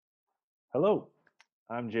Hello,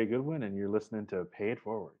 I'm Jay Goodwin, and you're listening to Pay It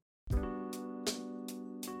Forward.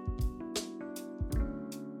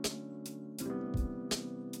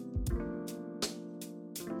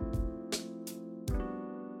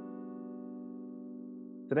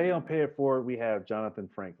 Today on Pay It Forward, we have Jonathan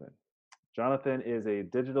Franklin. Jonathan is a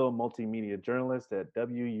digital multimedia journalist at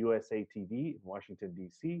WUSA TV in Washington,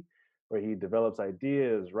 D.C., where he develops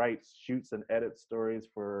ideas, writes, shoots, and edits stories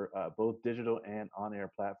for both digital and on air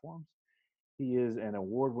platforms. He is an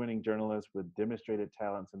award winning journalist with demonstrated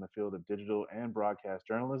talents in the field of digital and broadcast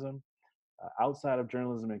journalism. Outside of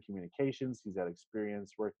journalism and communications, he's had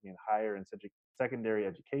experience working in higher and secondary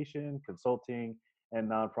education, consulting, and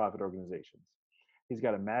nonprofit organizations. He's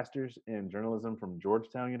got a master's in journalism from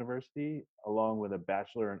Georgetown University, along with a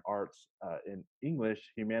bachelor in arts in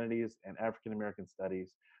English, humanities, and African American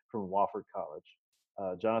studies from Wofford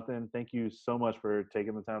College. Jonathan, thank you so much for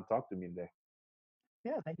taking the time to talk to me today.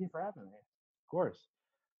 Yeah, thank you for having me. Of course.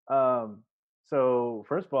 Um, so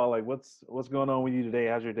first of all, like, what's going on with you today?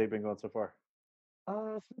 How's your day been going so far?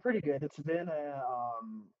 It's been pretty good. It's been a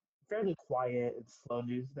fairly quiet and slow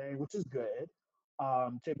news day, which is good.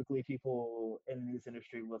 Typically, people in the news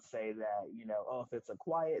industry will say that, oh, if it's a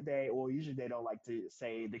quiet day, or usually they don't like to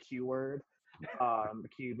say the Q word, the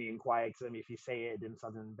Q being quiet, because I mean, if you say it, then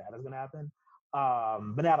something bad is going to happen.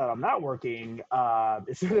 But now that I'm not working,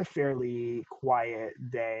 it's been a fairly quiet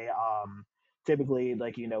day. Typically,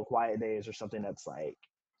 like, quiet days are something that's like,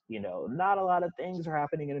 not a lot of things are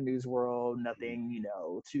happening in the news world, nothing,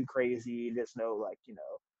 too crazy. There's no like,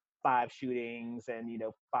 five shootings and,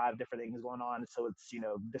 five different things going on. So it's,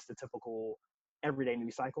 just a typical everyday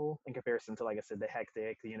news cycle in comparison to, like I said, the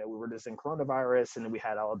hectic, we were just in coronavirus and then we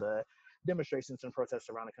had all the demonstrations and protests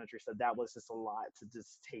around the country. So that was just a lot to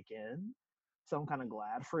just take in. So I'm kind of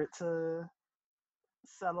glad for it to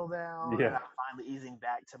settle down and Yeah. I'm finally easing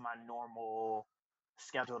back to my normal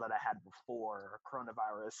schedule that I had before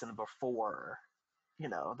coronavirus and before,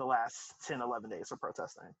 the last 10, 11 days of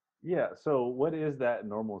protesting. Yeah. So what is that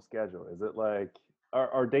normal schedule? Is it like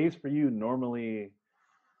are days for you normally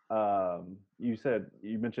you said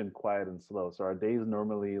you mentioned quiet and slow. So are days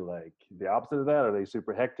normally like the opposite of that? Are they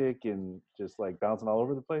super hectic and just like bouncing all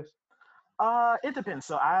over the place? It depends.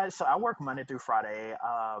 So I work Monday through Friday,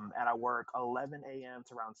 and I work 11 a.m.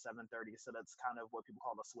 to around 7:30. So that's kind of what people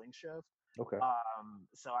call a swing shift. Okay.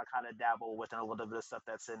 So I kind of dabble within a little bit of stuff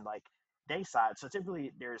that's in like day side. So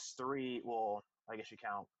typically there's three, well, I guess you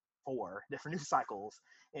count four different news cycles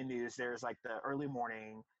in news. There's like the early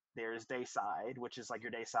morning, there's day side, which is like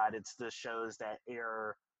your day side. It's the shows that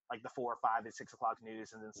air like the 4, 5, and 6 o'clock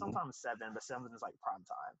news, and then Hmm. sometimes seven, but seven is like prime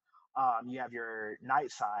time. You have your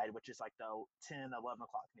night side, which is like the 10, 11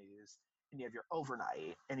 o'clock news. And you have your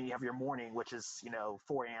overnight, and then you have your morning, which is,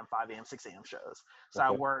 4 a.m., 5 a.m., 6 a.m. shows. So I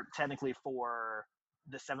Okay. work technically for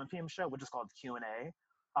the 7 p.m. show, which is called Q&A.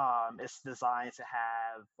 It's designed to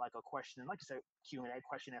have like a question, like you said, Q&A,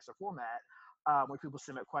 question answer format, where people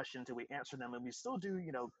submit questions and we answer them. And we still do,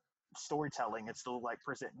 storytelling and still like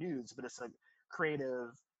present news, but it's a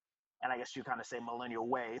creative and I guess you kind of say millennial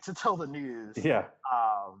way to tell the news Yeah.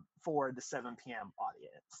 for the 7 p.m.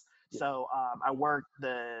 audience. Yeah. So I work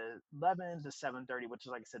the 11 to 7:30, which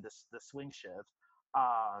is like I said, the swing shift,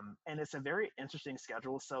 and it's a very interesting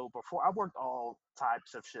schedule. So before I worked all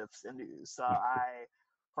types of shifts in news. So I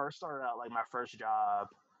first started out like my first job,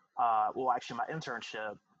 well, actually my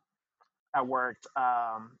internship. I worked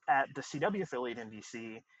at the CW affiliate in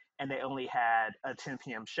DC, and they only had a 10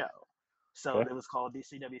 p.m. show. So Okay. it was called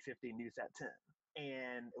DCW 50 News at 10.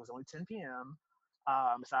 And it was only 10 p.m.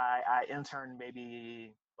 So I interned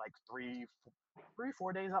maybe like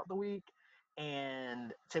 4 days out the week.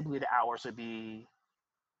 And typically the hours would be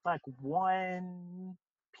like 1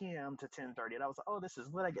 p.m. to 10:30. And I was like, oh, this is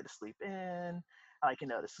lit. I get to sleep in. Like,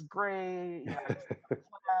 this is great. I get to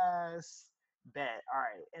class. Bet. All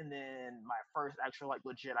right. And then my first actual, like,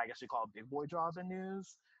 legit, I guess you call it big boy jobs in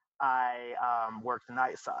news, I worked the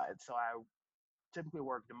night side. So I typically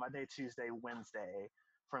worked the Monday, Tuesday, Wednesday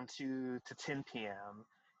from 2 to 10 p.m.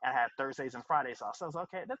 And I had Thursdays and Fridays off. So I was like,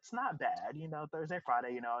 okay, that's not bad. Thursday,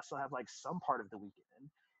 Friday, I still have like some part of the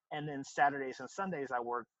weekend. And then Saturdays and Sundays, I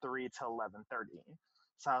work 3 to 11:30.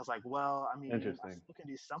 So I was like, well, I mean, I Interesting. still can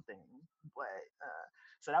do something. But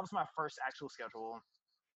so that was my first actual schedule.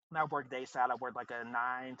 And I worked day side. I worked like a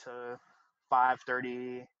 9 to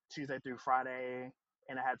 5:30 Tuesday through Friday.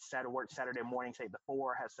 And I had work Saturday morning, say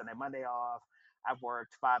before, had Sunday, Monday off. I've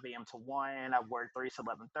worked 5 a.m. to 1. I've worked 3 to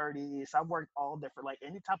 11:30. So I've worked all different, like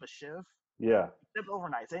any type of shift, Yeah. except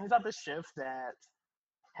overnight. So any type of shift that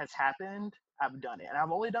has happened, I've done it. And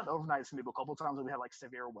I've only done overnights maybe a couple times when we had like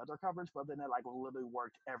severe weather coverage, but then I like literally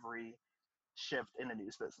worked every shift in the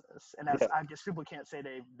news business. And that's, Yeah. I guess people can't say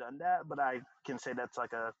they've done that, but I can say that's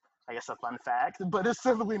like I guess a fun fact, but it's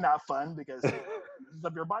simply not fun because it messes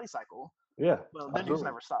up your body cycle. Yeah, Well, the news absolutely.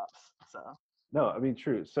 never stops. So, No, I mean,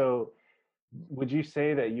 true. So, would you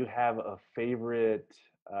say that you have a favorite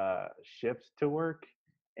shift to work?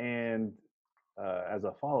 And as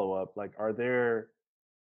a follow up, like, are there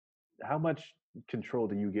how much control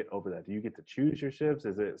do you get over that? Do you get to choose your shifts?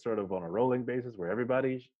 Is it sort of on a rolling basis where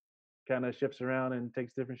everybody kind of shifts around and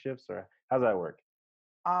takes different shifts, or how's that work?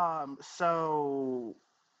 so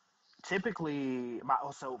typically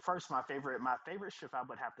so first my favorite shift I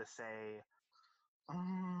would have to say,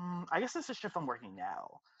 I guess it's a shift I'm working now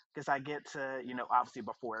because I get to, obviously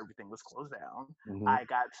before everything was closed down, Hmm. I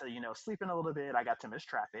got to, sleep in a little bit. I got to miss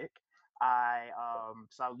traffic. So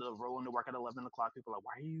I was rolling to work at 11 o'clock. People are like,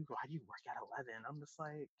 why do you work at 11? I'm just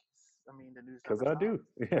like, I mean, the news Because never I stops.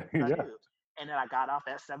 do. Yeah, I yeah. do. And then I got off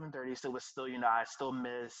at 7:30, so it was still, I still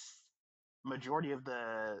miss majority of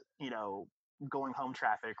the, going home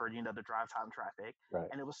traffic or, the drive time traffic. Right.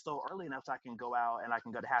 And it was still early enough so I can go out and I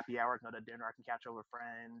can go to happy hour, I can go to dinner, I can catch up with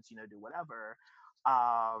friends, do whatever.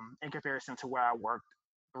 In comparison to where I worked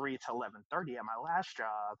 3 to 11:30 at my last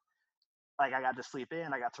job, like I got to sleep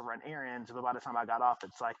in, I got to run errands, but by the time I got off,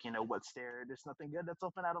 it's like, what's there? There's nothing good that's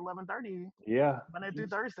open at 11:30. Yeah. Monday through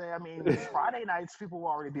Thursday. I mean, Friday nights people will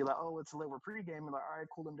already be like, "Oh, it's lit. We're pregame." And like, "All right,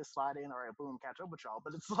 cool. Let me just slide in. All right, boom, catch up with y'all."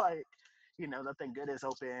 But it's like, nothing good is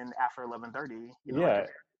open after 11:30. Like Yeah. your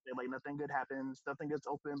parents say, like nothing good happens. Nothing gets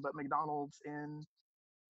open but McDonald's and,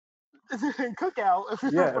 and Cookout if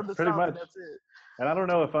you're Yeah, from the pretty South, and much. that's it. And I don't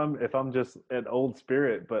know if I'm just an old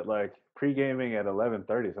spirit, but like pre-gaming at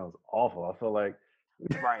 11:30 sounds awful. I feel like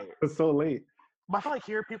Right. it's so late. But I feel like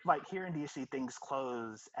here, people like here in DC, things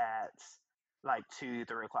close at like 2,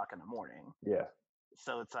 3 o'clock in the morning. Yeah.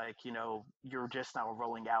 So it's like, you're just now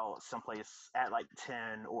rolling out someplace at like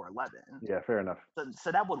 10 or 11. Yeah, fair enough.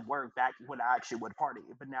 So that would work back when I actually would party.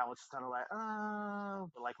 But now it's kind of like,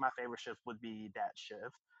 but like my favorite shift would be that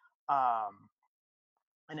shift. Um,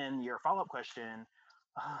 and then your follow up question,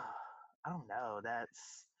 I don't know.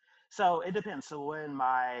 So it depends. So when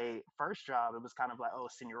my first job, it was kind of like, oh,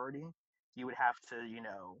 seniority. You would have to, you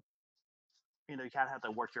kind of have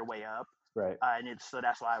to work your way up. Right. So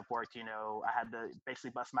that's why I've worked. I had to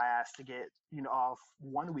basically bust my ass to get off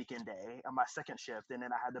one weekend day on my second shift, and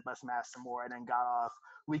then I had to bust my ass some more, and then got off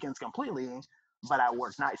weekends completely. But I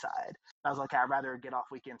worked night side. I was like, I'd rather get off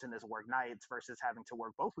weekends and just work nights versus having to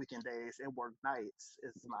work both weekend days and work nights.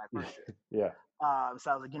 Is my first shift. Yeah.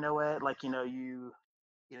 So I was like, you know what, like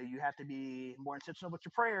you have to be more intentional with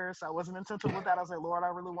your prayers. So I wasn't intentional with that. I was like, Lord, I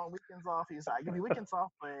really want weekends off. He's like, I give you weekends off,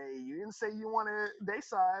 but you didn't say you wanted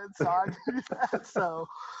dayside, so I give you that. So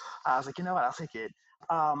I was like, you know what, I'll take it.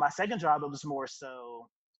 My second job, it was more so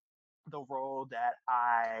the role that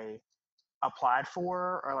I applied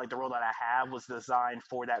for, or like the role that I have was designed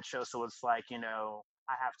for that show. So it's like,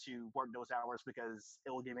 I have to work those hours because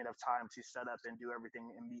it will give me enough time to set up and do everything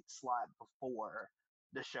and meet slot before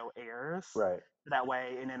the show airs. Right. That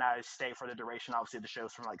way, and then I stay for the duration. Obviously, the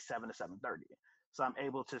show's from like 7 to 7:30, so I'm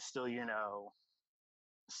able to still,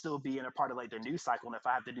 still be in a part of like the news cycle. And if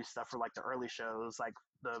I have to do stuff for like the early shows, like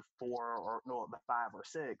the 4 or no, the 5 or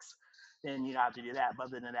 6, then I have to do that. But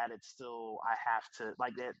other than that, it's still I have to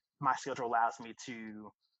like that. My schedule allows me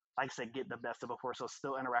to, like I said, get the best of both worlds. So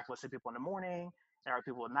still interact with some people in the morning, interact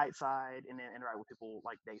with people at night side, and then interact with people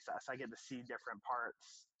like day side. So I get to see different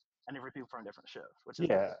parts and different people from different shifts, which is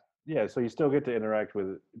good. Yeah. Yeah. So you still get to interact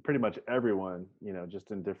with pretty much everyone,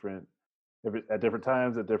 just in at different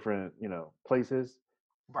times, at different, places.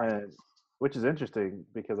 Right. And which is interesting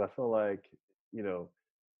because I feel like, you know,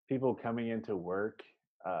 people coming into work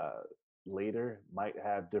uh later might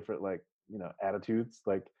have different, like, attitudes.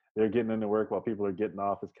 Like, they're getting into work while people are getting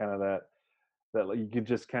off. It's kind of that like, you can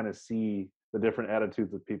just kind of see the different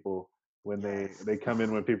attitudes of people when Yes. they come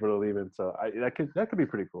in when people are leaving. So that could be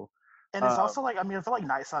pretty cool. And it's Um, also like, I mean, I feel like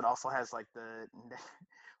Nightside also has like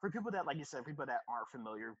for people that, like you said, people that aren't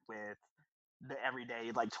familiar with the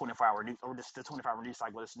everyday like 24-hour news or just the 24-hour news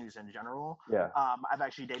cycle, just news in general. yeah, I've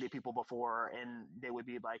actually dated people before, and they would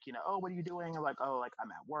be like, oh, what are you doing? I'm like, oh, like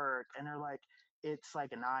I'm at work, and they're like, it's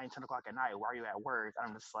like 9, 10 o'clock at night. Why are you at work?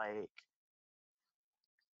 I'm just like,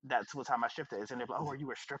 that's what time my shift is. And they're like, oh, are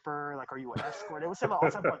you a stripper? Like, are you an escort? They would say like all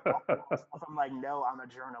type of like off-the-wall stuff. I'm like, no, I'm a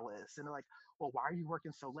journalist. And they're like, well, why are you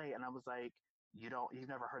working so late? And I was like, you've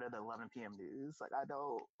never heard of the 11 p.m. news? Like, I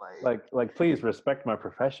don't like, like please respect my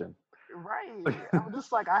profession. right. I'm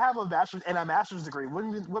just like, I have a bachelor's and a master's degree.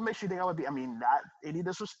 What makes you think I would be? I mean, not any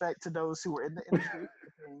disrespect to those who are in the industry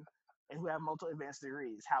and who have multiple advanced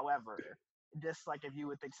degrees. However, just like if you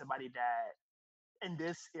would think somebody that in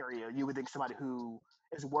this area, you would think somebody who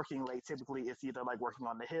is working late typically is either like working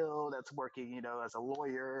on the hill, that's working, as a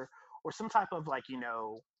lawyer, or some type of like,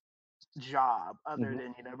 job other Hmm.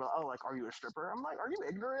 than, oh, like, are you a stripper? I'm like, are you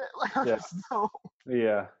ignorant? Like, I Yeah, just don't.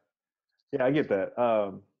 yeah, yeah. I get that.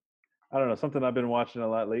 I don't know. Something I've been watching a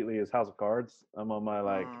lot lately is House of Cards. I'm on my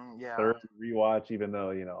like Yeah, third rewatch, even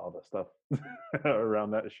though all the stuff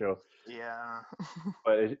around that show. yeah,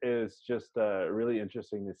 But it is just really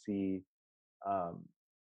interesting to see um,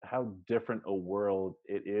 how different a world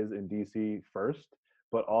it is in DC first,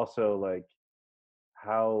 but also like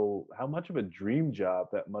how much of a dream job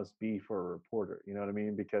that must be for a reporter. You know what I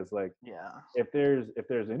mean? Because like yeah, if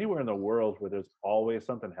there's anywhere in the world where there's always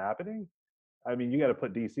something happening, I mean, you got to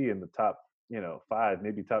put DC in the top, five,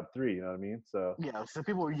 maybe top three. You know what I mean? So yeah. So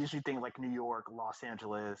people usually think like New York, Los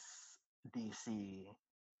Angeles, DC.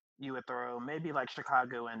 You would throw maybe like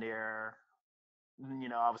Chicago in there.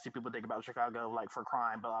 Obviously people think about Chicago like for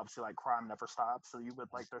crime, but obviously like crime never stops. So you would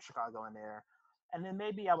like throw Chicago in there, and then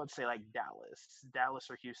maybe I would say like Dallas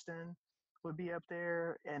or Houston would be up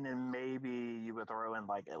there, and then maybe you would throw in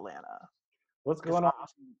like Atlanta what's because going on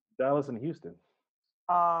with Dallas and Houston?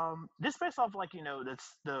 just based off like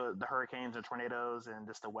that's the hurricanes and tornadoes and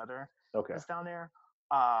just the weather Okay. that's down there.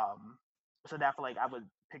 Um, so that for like I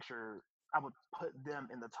would put them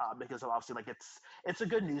in the top because obviously like it's a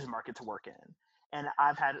good news market to work in. And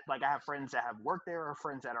I have friends that have worked there or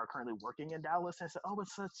friends that are currently working in Dallas and said, oh,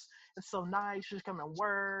 it's so nice. Just come and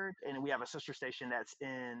work. And we have a sister station that's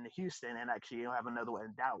in Houston and actually have another one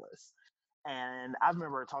in Dallas. And I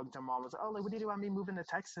remember talking to mom, was like, oh, like, what do you do about me moving to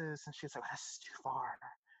Texas? And she's like, that's too far.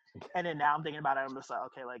 And then now I'm thinking about it, I'm just like,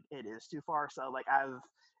 okay, like it is too far. So like I've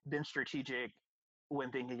been strategic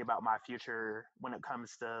when thinking about my future when it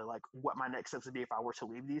comes to like what my next steps would be if I were to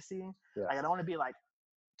leave DC. Yeah. Like I don't want to be like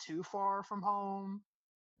too far from home,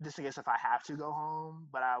 just in case if I have to go home.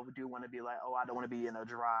 But I do want to be like, oh, I don't want to be in a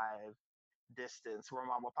drive distance where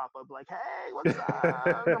mom will pop up like, hey, what's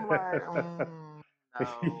up? And I'm like,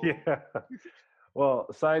 no. Yeah.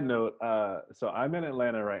 Well, side note, so I'm in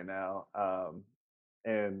Atlanta right now.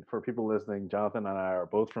 And for people listening, Jonathan and I are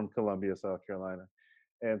both from Columbia, South Carolina.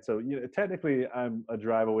 And so, technically I'm a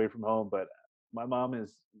drive away from home, but my mom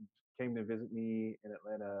is came to visit me in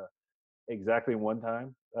Atlanta exactly one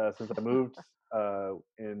time since I moved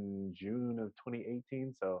in June of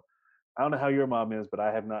 2018. So I don't know how your mom is, but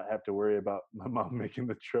I have not had to worry about my mom making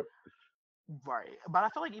the trip. Right. But I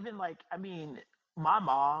feel like even like I mean, my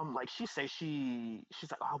mom, like she's like,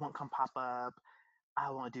 oh, I won't come pop up. I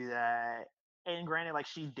won't do that. And granted, like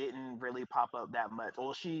she didn't really pop up that much.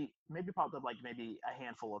 Well, she maybe popped up like maybe a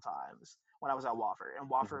handful of times when I was at Wofford. And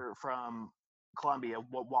Mhm. Wofford from Columbia,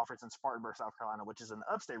 Wofford's in Spartanburg, South Carolina, which is an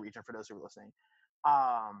upstate region for those who are listening.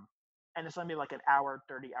 Um, and it's maybe like an hour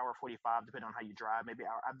 30, hour 45, depending on how you drive. Maybe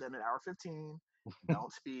hour, I've done an hour 15.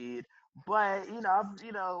 Don't speed, but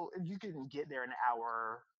if you can get there in an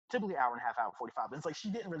hour, typically hour and a half, hour 45. And it's like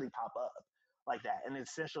she didn't really pop up like that. And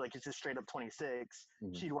essentially, like it's just straight up 26.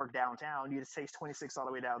 Mhm. She'd work downtown. You just take 26 all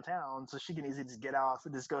the way downtown, so she can easily just get off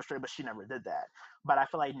and just go straight. But she never did that. But I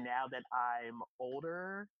feel like now that I'm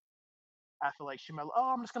older, I feel like she might.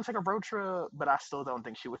 Oh, I'm just gonna take a road trip, but I still don't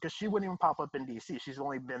think she would because she wouldn't even pop up in DC. She's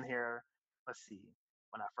only been here. Let's see,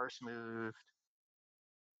 when I first moved,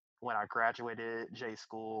 when I graduated J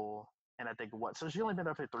school, and I think what. So she's only been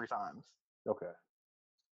up here 3 times. Okay.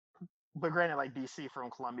 But granted, like DC from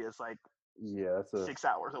Columbia is like Yeah, that's a 6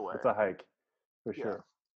 hours away. that's a hike for Yeah. sure.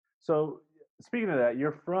 So speaking of that,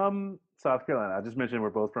 you're from South Carolina. I just mentioned we're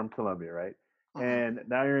both from Columbia, right? Hmm. And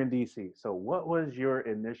now you're in DC. So what was your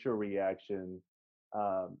initial reaction?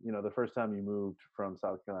 The first time you moved from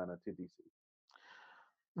South Carolina to DC.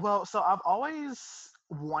 Well, so I've always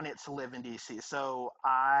wanted to live in DC. So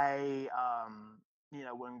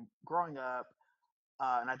when growing up,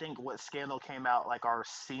 and I think what Scandal came out like our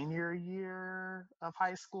senior year of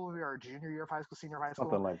high school, or junior year of high school, senior high school,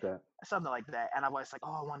 Something like that. something like that. And I was like,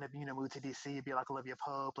 oh, I want to, move to DC, be like Olivia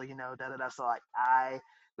Pope, like, da da da. So like, I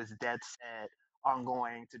was dead set on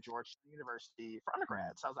going to Georgetown University for Mm.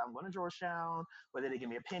 undergrad. So I was like, I'm going to Georgetown, whether they give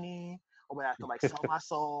me a penny, or whether I have to like sell my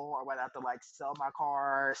soul, or whether I have to like sell my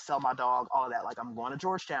car, sell my dog, all of that. Like, I'm going to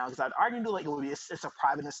Georgetown because I already knew like it's a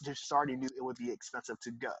private institution, so I already knew it would be expensive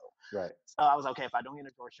to go. Right. So I was like, okay, if I don't get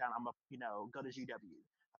into Georgetown, I'm gonna, go to GW.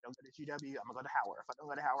 If I don't go to GW, I'm gonna go to Howard. If I don't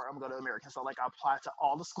go to Howard, I'm gonna go to American. So like I applied to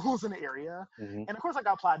all the schools in the area. Hmm. And of course like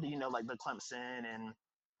I applied to, like the Clemson and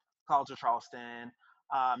College of Charleston.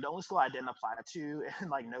 The only school I didn't apply to, and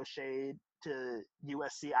like no shade to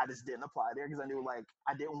USC, I just didn't apply there because I knew like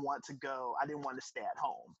I didn't want to stay at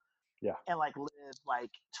home. Yeah. and like live like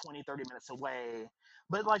 20, 30 minutes away.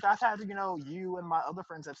 But like I've had, you and my other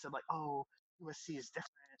friends have said like, oh, USC is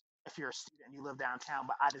different if you're a student and you live downtown.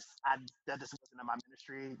 But I that just wasn't in my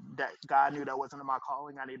ministry. That God knew that wasn't in my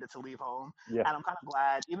calling. I needed to leave home. Yeah. And I'm kind of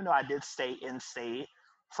glad, even though I did stay in state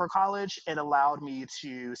for college, it allowed me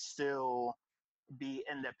to still be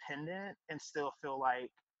independent and still feel like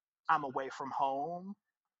I'm away from home,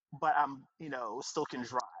 but I'm, still can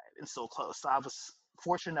drive and still close. So I was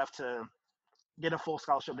fortunate enough to get a full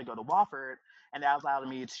scholarship to go to Wofford, and that allowed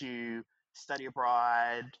me to study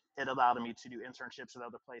abroad. It allowed me to do internships at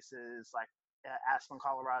other places like Aspen,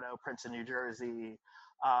 Colorado, Princeton, New Jersey.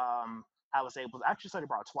 I was able to actually study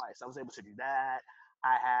abroad twice. I was able to do that.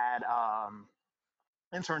 I had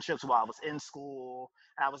internships while I was in school.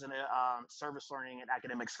 And I was in a service learning and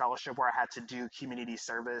academic scholarship where I had to do community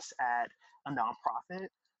service at a nonprofit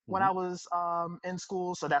when Hmm. I was in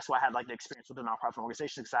school. So that's why I had like the experience with the nonprofit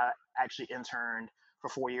organization because I actually interned for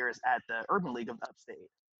 4 years at the Urban League of Upstate.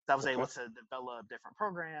 So I was able Okay. to develop different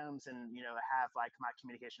programs and have like my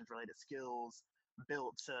communications related skills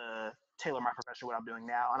built to tailor my profession what I'm doing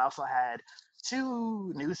now. And I also had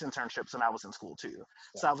two news internships when I was in school too.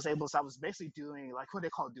 Yeah. So I was basically doing like what they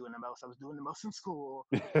call doing the most. I was doing the most in school.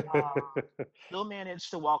 Uh, Still managed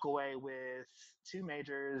to walk away with two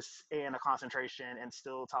majors and a concentration and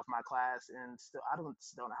still top of my class and still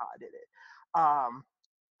don't know how I did it.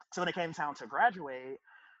 So when it came time to graduate,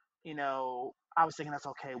 I was thinking that's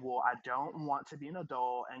okay. Well, I don't want to be an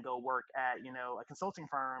adult and go work at, a consulting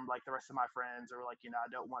firm like the rest of my friends, or like,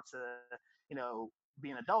 I don't want to,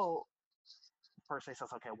 be an adult per se. So I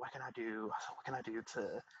was like, okay, what can I do? What can I do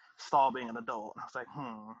to stall being an adult? And I was like,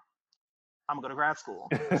 I'm gonna go to grad school.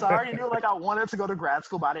 So I already knew like I wanted to go to grad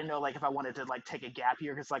school, but I didn't know like if I wanted to like take a gap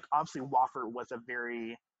year because like obviously Wofford was a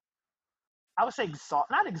very, I would say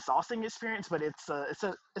not exhausting experience, but it's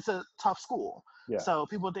a tough school. Yeah. So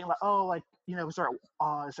people think like, oh, like is there an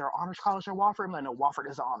honors college at Wofford? I'm like, no, Wofford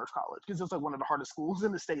is an honors college because it's like one of the hardest schools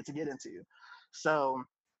in the state to get into. So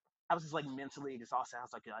I was just like mentally exhausted. I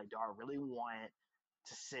was like, do I really want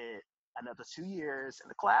to sit another 2 years in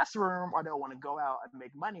the classroom, or I don't want to go out and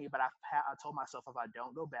make money? But I told myself if I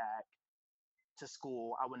don't go back to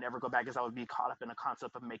school, I would never go back because I would be caught up in the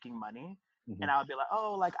concept of making money. Hmm. And I would be like,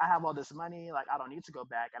 oh, like I have all this money, like I don't need to go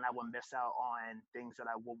back, and I will miss out on things that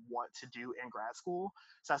I will want to do in grad school.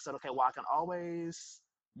 So I said, okay, well, I can always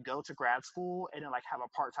go to grad school and then like have a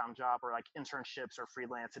part-time job or like internships or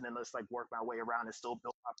freelance, and then just like work my way around and still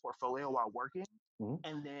build my portfolio while working, Hmm.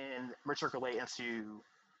 and then matriculate into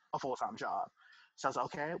a full-time job. So I was like,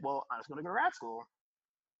 okay, well, I'm just going to go to grad school.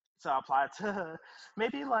 So I applied to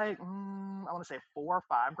maybe like I want to say 4 or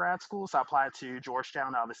 5 grad schools. So I applied to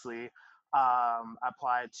Georgetown, obviously. I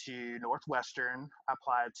applied to Northwestern. I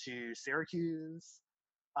applied to Syracuse,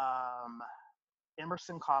 um,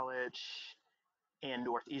 Emerson College, and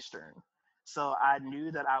Northeastern. So I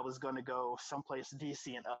knew that I was going to go someplace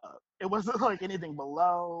DC and up. It wasn't like anything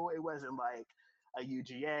below. It wasn't like a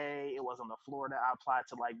UGA. It wasn't the Florida. I applied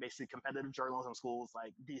to like basically competitive journalism schools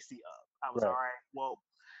like DC up. I was all Right. right. Well,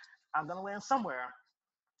 I'm gonna land somewhere.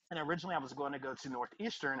 And originally I was going to go to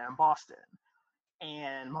Northeastern and Boston.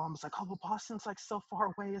 And mom was like, oh, well, Boston's like so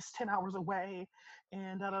far away. It's 10 hours away.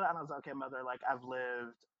 And, da, da, da. And I was like, okay, mother, like I've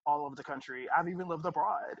lived all over the country. I've even lived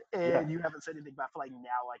abroad. Yeah. And you haven't said anything, but I feel like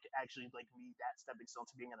now, like actually like me, that stepping stone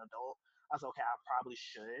to being an adult. I was like, okay, I probably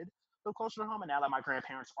should go closer to home. And now that my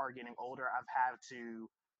grandparents are getting older, I've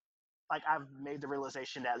made the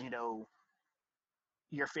realization that,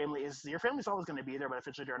 your family's always going to be there, but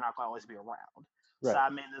eventually they're not going to always be around. So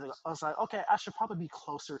Right. I was like, okay, I should probably be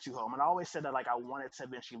closer to home. And I always said that like I wanted to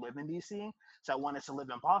eventually live in DC. So I wanted to live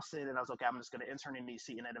in Boston, and I was like, okay, I'm just going to intern in DC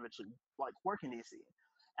and then eventually like work in DC.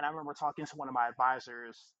 And I remember talking to one of my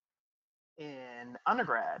advisors in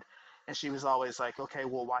undergrad, and she was always like, okay,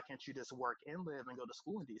 well, why can't you just work and live and go to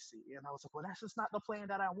school in DC? And I was like, well, that's just not the plan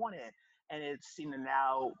that I wanted. And it seemed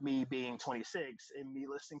now, me being 26 and me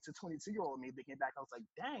listening to 22-year-old me thinking back, I was like,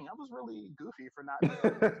 dang, I was really goofy for not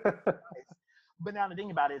doing this. But now the thing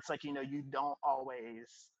about it, it's like, you don't always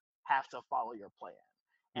have to follow your plan.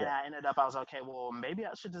 And Yeah. I was okay, well, maybe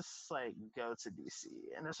I should just like go to DC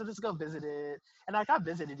and I should just go visit it. And like I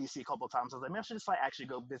visited DC a couple of times. I was like, maybe I should just like actually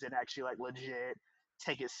go visit and actually like legit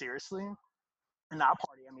take it seriously and not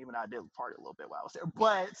party. I mean, even though I did party a little bit while I was there,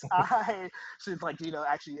 but I should like,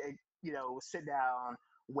 actually, sit down,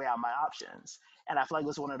 weigh out my options. And I feel like it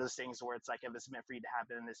was one of those things where it's like, if it's meant for you to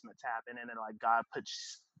happen, it's meant to happen. And then like God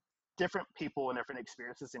puts different people and different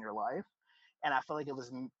experiences in your life. And I feel like it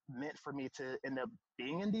was meant for me to end up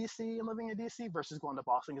being in DC and living in DC versus going to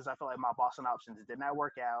Boston because I feel like my Boston options did not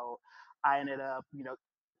work out. I ended up,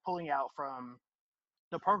 pulling out from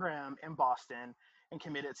the program in Boston and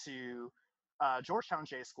committed to Georgetown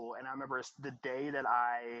J School. And I remember the day that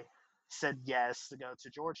I said yes to go to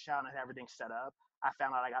Georgetown and everything set up, I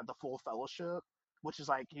found out I got the full fellowship, which is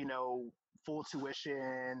like, full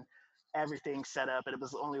tuition, everything set up. And it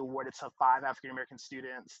was only awarded to 5 African American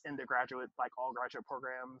students in the graduate, like all graduate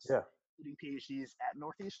programs, Yeah. including PhDs at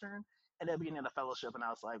Northeastern. And then beginning the fellowship. And I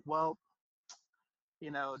was like, well,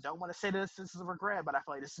 don't want to say this is a regret, but I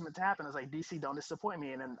feel like this is meant to happen. It's like, DC, don't disappoint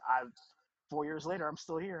me. And then 4 years later, I'm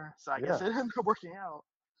still here. So I guess Yeah. it ended up working out.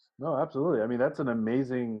 No, absolutely. I mean, that's an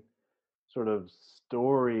amazing sort of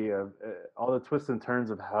story of all the twists and turns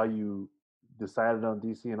of how you decided on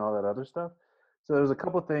DC and all that other stuff. So there's a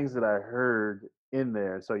couple things that I heard in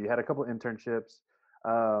there. So you had a couple internships,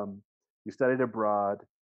 um, you studied abroad,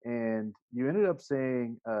 and you ended up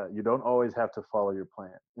saying you don't always have to follow your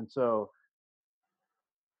plan. And so,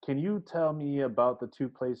 can you tell me about the two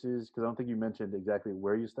places? Because I don't think you mentioned exactly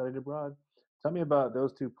where you studied abroad. Tell me about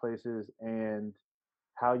those two places and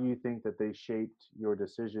how you think that they shaped your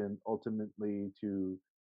decision ultimately to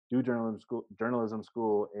do journalism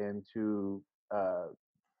school, and to uh,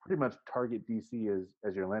 pretty much target DC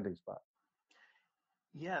as your landing spot.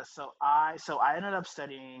 Yeah, so I ended up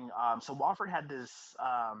studying. So Wofford had this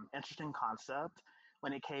interesting concept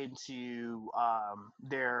when it came to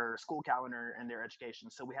their school calendar and their education.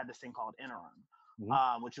 So we had this thing called interim,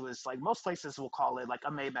 Hmm. which was like most places will call it like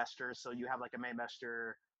a Maymester. So you have like a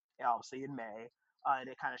Maymester, obviously in May, and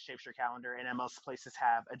it kind of shapes your calendar. And then most places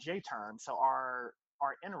have a J term. So our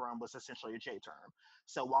interim was essentially a J term.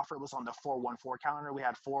 So Wofford was on the 4-1-4 calendar. We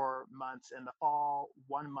had 4 months in the fall,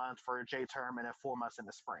 1 month for a J term, and then 4 months in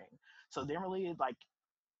the spring. So they didn't really like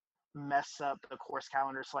mess up the course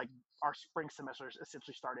calendar. So like our spring semesters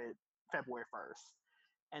essentially started February 1st.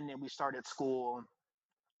 And then we started school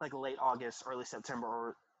like late August, early September,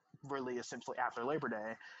 or really essentially after Labor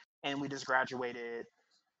Day. And we just graduated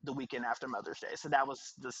the weekend after Mother's Day. So that was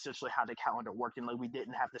essentially how the calendar worked. And like we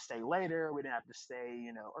didn't have to stay later, we didn't have to stay,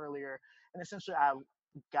 earlier. And essentially I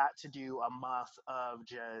got to do a month of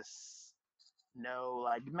just no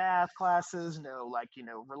like math classes, no like,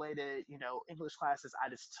 related, English classes. I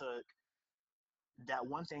just took that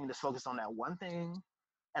one thing, just focused on that one thing.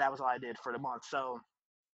 And that was all I did for the month. So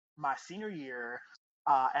my senior year,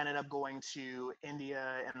 ended up going to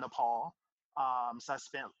India and Nepal. So I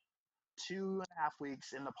spent 2.5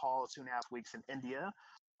 weeks in Nepal, 2.5 weeks in India.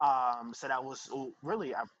 So that was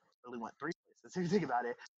really, I really went three places if you think about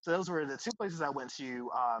it. So those were the two places I went to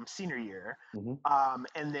senior year. Hmm.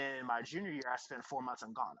 And then my junior year, I spent 4 months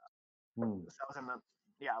in Ghana. Mm. So I was in the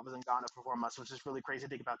yeah, I was in Ghana for 4 months, which is really crazy to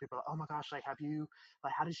think about. People are like, oh my gosh, like, how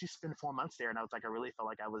did you spend 4 months there? And I was like, I really felt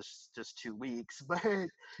like I was just 2 weeks, but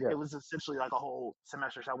Yeah. it was essentially like a whole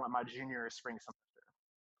semester. So I went my junior spring semester.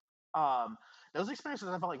 Um, those experiences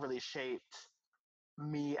I felt like really shaped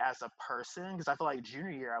me as a person because I feel like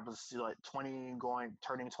junior year I was like 20 going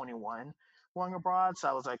turning 21 going abroad. So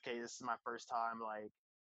I was like, okay, this is my first time like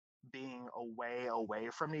being away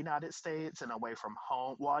from the United States and away from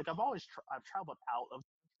home. Well, like I've traveled out of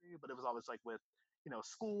the country, but it was always like with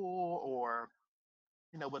school or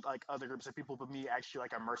with like other groups of people. But me actually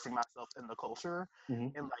like immersing myself in the culture Hmm.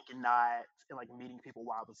 and like not and like meeting people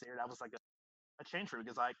while I was there. That was like a change for me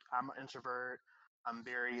because like I'm an introvert. I'm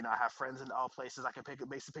very, I have friends in all places. I can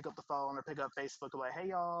basically pick up the phone or pick up Facebook and like, hey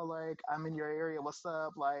y'all, like I'm in your area, what's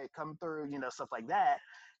up? Like come through, stuff like that.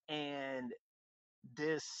 And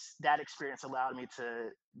that experience allowed me to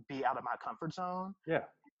be out of my comfort zone, Yeah.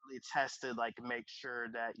 really tested like make sure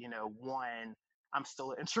that one, I'm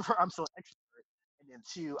still an introvert, I'm still an extrovert, and then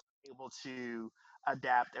two, I'm able to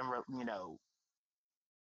adapt and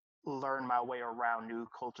learn my way around new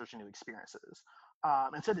cultures and new experiences.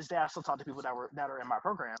 And to this day I still talk to people that are in my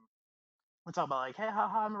program. We talk about like, hey,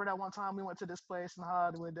 I remember that one time we went to this place and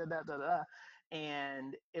how we did that, da, da, da.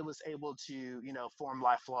 And it was able to, form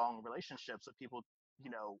lifelong relationships with people, you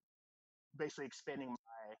know, basically expanding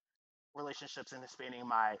my relationships and expanding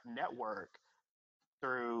my network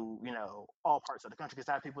through all parts of the country because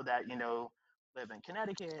I have people that live in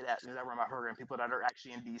Connecticut that run my program, people that are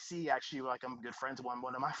actually in DC. Actually, like I'm good friends with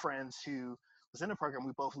one of my friends who was in the program.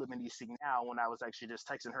 We both live in DC now. When I was actually just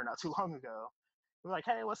texting her not too long ago, we're like,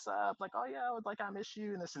 hey, what's up? Like, oh yeah, like I miss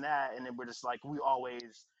you and this and that. And then we're just like, we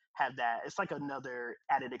always have that. It's like another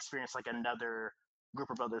added experience, like another group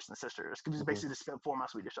of brothers and sisters. Because we Hmm. basically just spent 4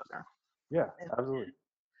 months with each other. Yeah. And Absolutely.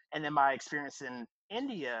 and then my experience in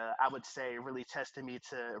India, I would say, really tested me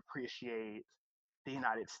to appreciate the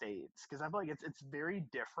United States because I feel like it's very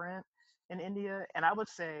different in India. And I would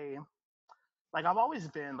say, like, I've always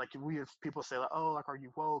been like we have people say like, oh, like, are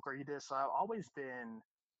you woke? Are you this? So I've always been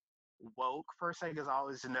woke per se, because I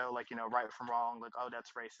always know like right from wrong, like oh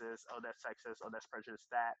that's racist, oh that's sexist, oh that's prejudice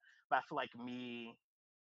that. But I feel like me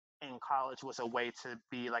in college was a way to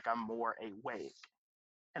be like I'm more awake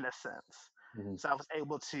in a sense. Hmm. So I was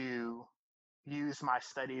able to use my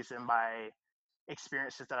studies and my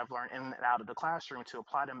experiences that I've learned in and out of the classroom to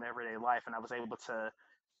apply them to everyday life, and I was able to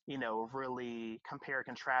really compare and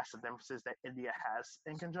contrast the differences that India has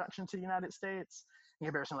in conjunction to the United States in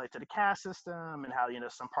comparison like to the caste system and how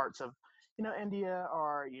some parts of India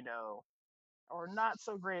are are not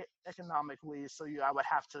so great economically. So I would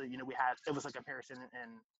have to we had it was a comparison,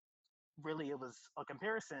 and really it was a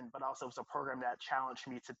comparison, but also it was a program that challenged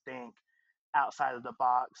me to think outside of the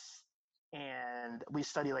box. And we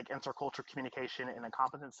study like intercultural communication and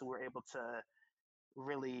incompetence, so we're able to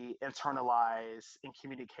really internalize and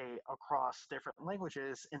communicate across different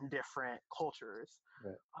languages in different cultures.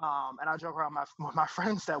 Right. And I joke around with my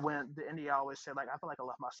friends that went to India. I always say like I feel like I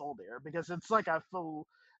left my soul there, because it's like I feel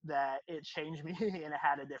that it changed me and I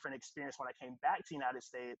had a different experience when I came back to the United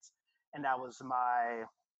States. And that was my,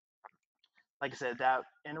 like I said, that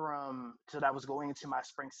interim. So that was going into my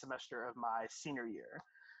spring semester of my senior year.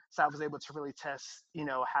 So I was able to really test,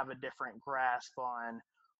 have a different grasp on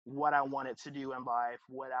what I wanted to do in life,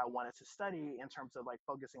 what I wanted to study in terms of like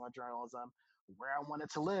focusing on journalism, where I wanted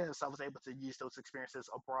to live. So I was able to use those experiences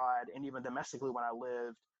abroad and even domestically when I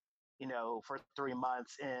lived, for 3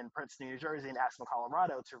 months in Princeton, New Jersey and Aspen,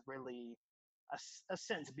 Colorado, to really, a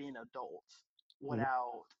sense, be an adult Hmm.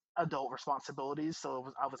 without adult responsibilities.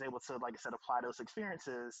 So I was able to, like I said, apply those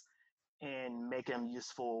experiences and make them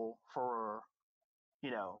useful for,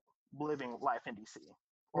 you know, living life in DC, Yeah,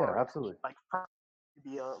 or absolutely. like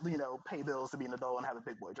be a, pay bills to be an adult and have a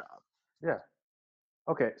big boy job. Yeah.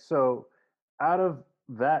 Okay, so out of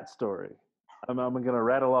that story, I'm gonna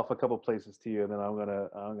rattle off a couple places to you, and then I'm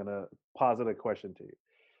gonna posit a question to you.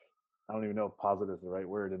 I don't even know if posit is the right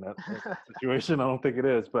word in that situation. I don't think it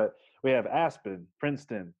is, but we have Aspen,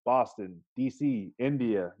 Princeton, Boston, DC,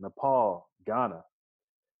 India, Nepal, Ghana.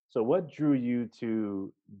 So, what drew you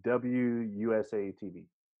to WUSA TV?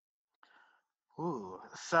 Ooh,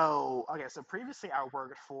 so okay, so previously I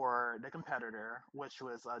worked for the competitor, which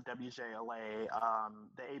was WJLA,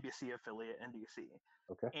 the ABC affiliate in DC.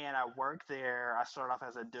 Okay. And I worked there. I started off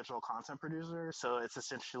as a digital content producer, so it's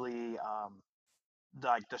essentially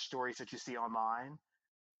like the stories that you see online.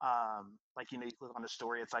 Like you click on the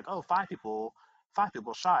story, it's like, oh, five people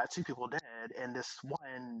shot, two people dead in this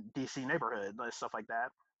one DC neighborhood, like stuff like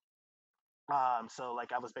that. So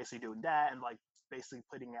like I was basically doing that and like basically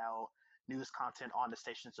putting out news content on the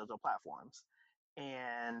station's digital platforms,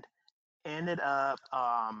 and ended up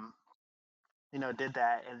did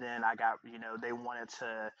that, and then I got they wanted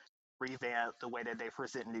to revamp the way that they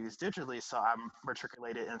present news digitally, so I'm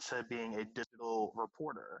matriculated into being a digital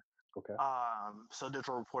reporter. Okay. So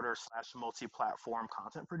digital reporter slash multi-platform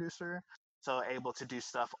content producer. So able to do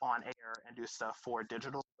stuff on air and do stuff for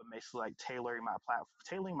digital, but basically like tailoring my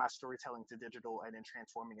storytelling to digital and then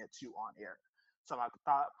transforming it to on air. So my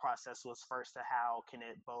thought process was first to how can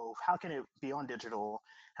it be on digital,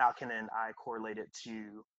 how can then I correlate it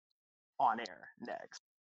to on air next.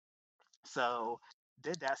 So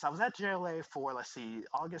did that. So I was at JLA for, let's see,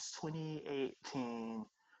 August 2018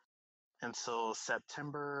 until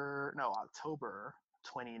October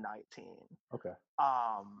 2019. Okay.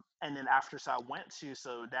 And then after, so I went to,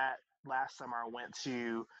 so that last summer I went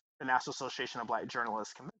to the National Association of Black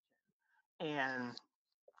Journalists Convention. And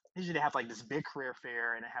usually they have like this big career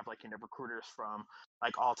fair, and they have like, recruiters from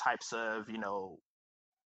like all types of,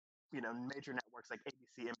 major networks like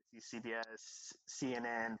ABC, NBC, CBS,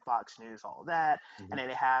 CNN, Fox News, all of that. Hmm. And then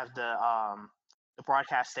they have the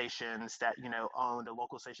broadcast stations that own the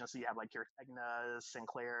local stations. So you have like your Tegnas,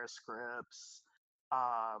 Sinclair, Scripps,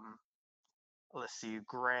 um, let's see,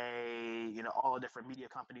 Gray, all the different media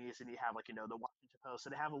companies, and you have like the Washington Post. So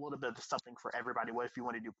they have a little bit of something for everybody. What if you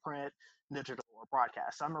want to do print, digital, or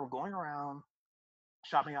broadcast? So I remember going around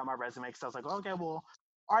shopping out my resume because I was like, oh, okay, well,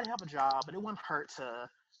 I already have a job, but it wouldn't hurt to,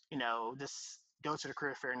 just go to the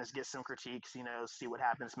career fair and just get some critiques, see what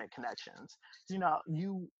happens, make connections. I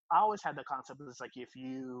always had the concept of this, like, if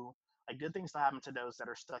you, like, good things to happen to those that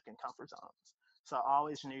are stuck in comfort zones. So I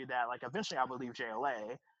always knew that, like, eventually I would leave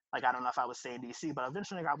JLA. Like, I don't know if I would stay in DC, but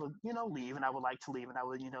eventually I would, leave, and I would like to leave, and I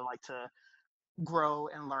would, like to grow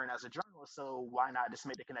and learn as a journalist. So why not just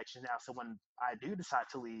make the connection now? So when I do decide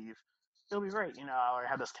to leave, it'll be great. I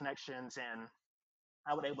have those connections, and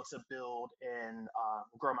I would able to build and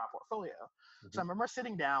grow my portfolio. Hmm. So I remember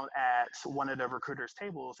sitting down at one of the recruiters'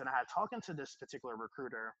 tables, and I had talking to this particular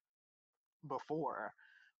recruiter before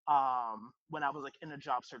when I was like in a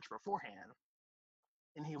job search beforehand.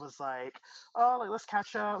 and he was like, "Oh, like let's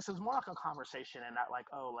catch up." So it was more like a conversation, and not like,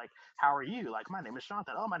 "Oh, like how are you?" Like, my name is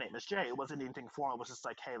Jonathan. Oh, my name is Jay. It wasn't anything formal. It was just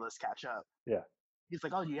like, "Hey, let's catch up." Yeah. He's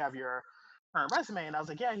like, "Oh, you have your current resume?" And I was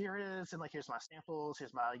like, "Yeah, here it is." And like, here's my samples.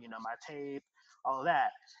 Here's my, my tape, all of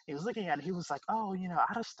that. He was looking at it. He was like, "Oh,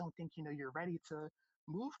 I just don't think you're ready to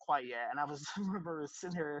move quite yet." And I was I remember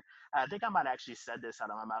sitting here. I think I might have actually said this out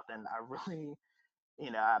of my mouth, and I really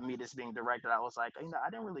me just being directed, I was like, I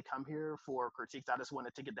didn't really come here for critiques. I just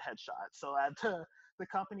wanted to get the headshot. So at the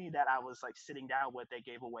company that I was like sitting down with, they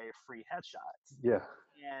gave away free headshots. Yeah.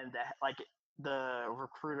 And like the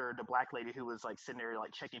recruiter, the black lady who was like sitting there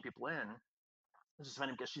like checking people in, which is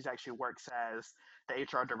funny because she's actually works as the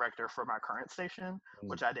HR director for my current station, Mm.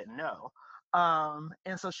 which I didn't know.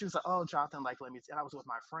 And so she was like, "Oh, Jonathan, like let me." And I was with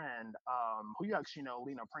my friend, who you actually know,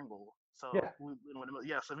 Lena Pringle. So Yeah.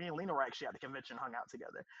 so me and Lena were actually at the convention, hung out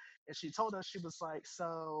together, and she told us, she was like,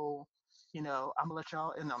 "So, I'm gonna let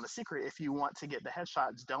y'all in on the secret. If you want to get the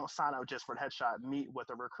headshots, don't sign up just for the headshot. Meet with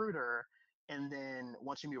a recruiter, and then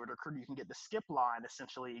once you meet with a recruiter, you can get the skip line.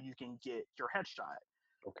 Essentially, you can get your headshot."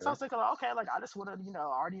 So I Okay. was thinking, like, okay, like I just want to, I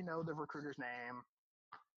already know the recruiter's name,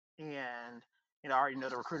 and I already know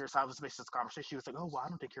the recruiter. So I was basically this conversation. She was like, "Oh, well, I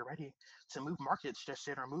don't think you're ready to move markets just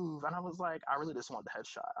yet or move." And I was like, I really just want the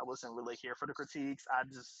headshot. I wasn't really here for the critiques. I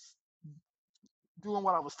just doing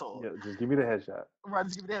what I was told. Yeah. Just give me the headshot. Right,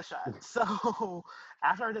 just give me the headshot. So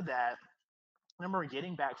after I did that, I remember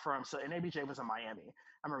getting back from, so NABJ was in Miami.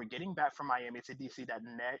 I remember getting back from Miami to DC that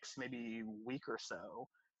next maybe week or so.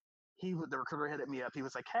 The recruiter hit me up. He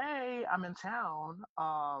was like, "Hey, I'm in town.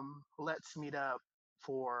 Let's meet up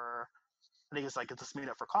for." I think it was like, "Let's meet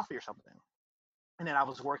up for coffee or something." And then I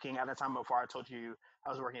was working at the time before I told you I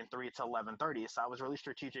was working 3 to 11:30. So I was really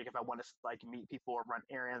strategic. If I wanted to like meet people or run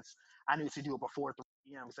errands, I needed to do it before 3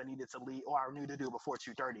 p.m. because I needed to leave, or I needed to do it before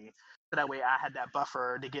 2:30. So that way I had that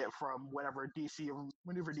buffer to get from whatever DC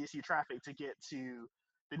maneuver DC traffic to get to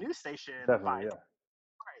the news station by Definitely. Yeah.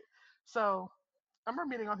 right. So I remember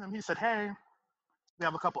meeting with him. He said, "Hey, we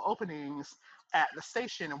have a couple openings at the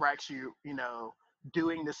station, and we're actually,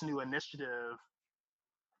 doing this new initiative."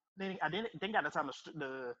 I didn't think at the time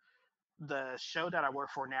the show that I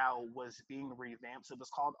work for now was being revamped. So it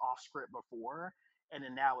was called Off Script before, and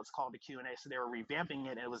then now it's called the Q&A. So they were revamping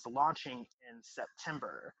it, and it was launching in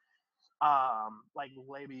September, like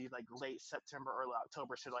maybe like late September, early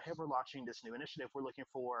October. So like, hey, we're launching this new initiative. We're looking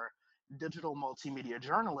for digital multimedia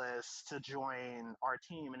journalists to join our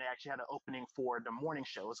team, and they actually had an opening for the morning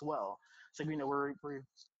show as well. So we're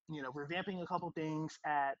revamping a couple things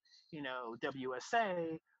at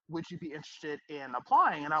WSA. Would you be interested in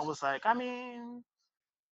applying? And I was like, I mean,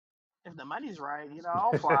 if the money's right,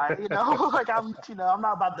 I'll apply. Like I'm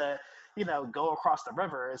not about to, go across the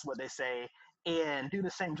river is what they say, and do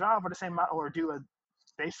the same job or the same or do a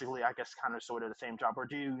basically, I guess, kind of sort of the same job, or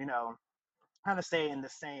do kind of stay in the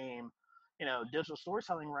same digital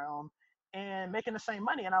storytelling realm and making the same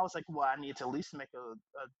money. And I was like, well, I need to at least make a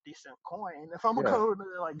decent coin if I'm gonna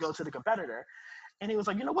Yeah. go to the competitor. And he was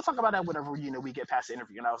like, we'll talk about that whenever we get past the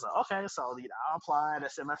interview. And I was like, okay. So I applied, I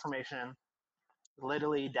sent my information.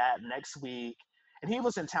 Literally that next week, and he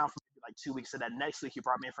was in town for maybe like 2 weeks. So that next week, he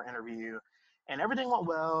brought me in for an interview, and everything went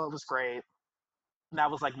well. It was great. And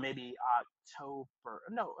that was like maybe October.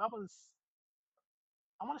 No, I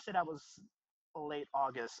want to say that was late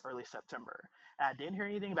August, early September. And I didn't hear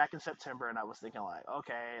anything back in September, and I was thinking like,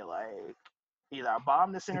 okay, like either I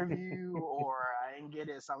bombed this interview or I didn't get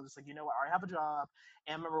it. So I was just like, you know what, I already have a job.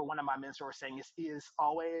 And I remember one of my mentors saying, is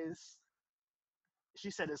always, she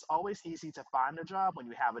said, it's always easy to find a job when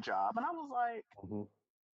you have a job. And I was like, Hmm.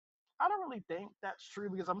 I don't really think that's true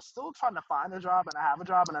because I'm still trying to find a job and I have a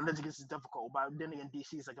job, and I think it's difficult. But then again,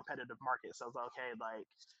 DC is a competitive market. So I was like, okay, like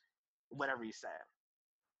whatever you say.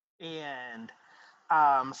 And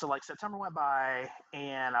so like September went by,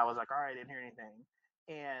 and I was like, all right, I didn't hear anything.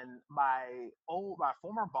 And my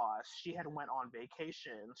former boss, she had went on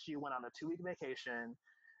vacation. She went on a 2-week vacation.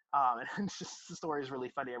 And it's just, the story is really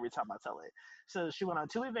funny every time I tell it. So she went on a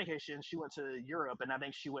 2-week vacation. She went to Europe, and I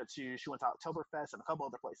think she went to Oktoberfest and a couple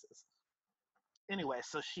other places. Anyway,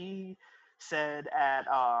 so she said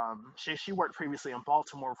she worked previously in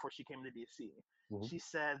Baltimore before she came to DC. Hmm. She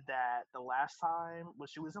said that the last time when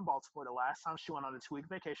she was in Baltimore, the last time she went on a 2-week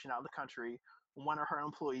vacation out of the country, one of her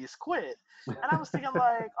employees quit. And I was thinking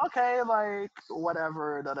like, okay, like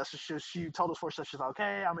whatever. No, that's just, she told us for sure. She's like,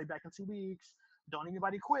 okay, I'll be back in 2 weeks. Don't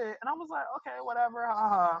anybody quit. And I was like, okay, whatever.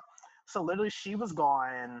 So literally she was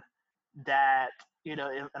gone that in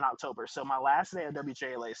October. So my last day at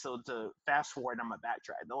WJLA. So to fast forward, I'm gonna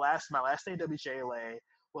backtrack. My last day at WJLA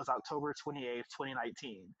was October 28th,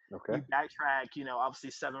 2019. Okay. You backtrack, obviously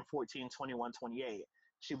 7/14/21/28.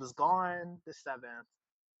 She was gone the 7th,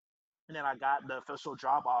 and then I got the official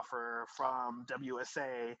job offer from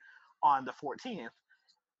WSA on the 14th.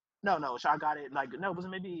 No, so I got it like no, it was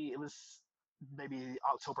maybe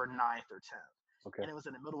October 9th or 10th. Okay. And it was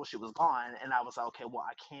in the middle where she was gone, and I was like, okay, well,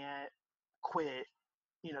 I can't quit,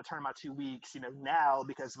 turn my 2 weeks, now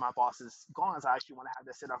because my boss is gone. So I actually want to have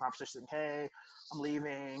this sit down conversation. Hey, I'm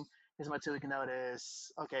leaving. Here's my 2 week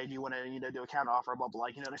notice. Okay, do you want to, do a counter offer? Blah blah.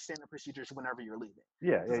 The standard procedures whenever you're leaving.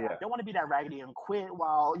 Yeah. I don't want to be that raggedy and quit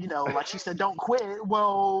while, like she said, don't quit.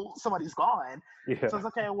 Well, somebody's gone. Yeah. So I was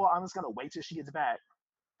okay. Well, I'm just gonna wait till she gets back.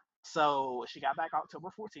 So she got back October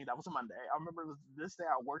 14th. That was a Monday. I remember this day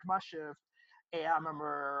I worked my shift. And I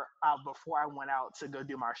remember before I went out to go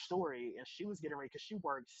do my story, and she was getting ready because she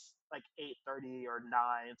works like 8:30 or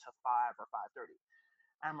 9 to 5 or 5:30.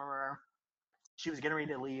 I remember she was getting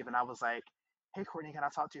ready to leave, and I was like, "Hey, Courtney, can I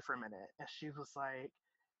talk to you for a minute?" And she was like,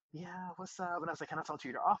 "Yeah, what's up?" And I was like, "Can I talk to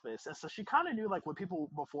you at your office?" And so she kind of knew, like, when people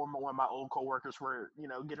before, when my old coworkers were,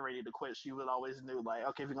 getting ready to quit, she would always knew, like,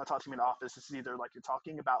 okay, if you're gonna talk to me in the office, it's either like you're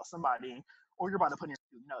talking about somebody or you're about to put in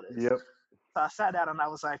your notice. Yep. So I sat down and I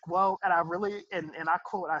was like, well, and I really, and I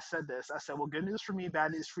quote, I said this, I said, well, good news for me,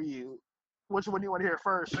 bad news for you. Which one do you want to hear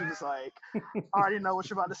first? She was like, I already know what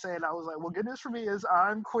you're about to say. And I was like, well, good news for me is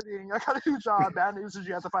I'm quitting. I got a new job. Bad news is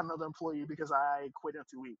you have to find another employee because I quit in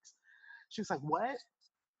 2 weeks. She was like, what?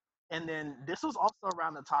 And then this was also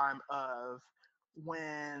around the time of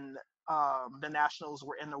when the Nationals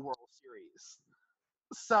were in the World Series.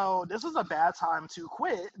 So this was a bad time to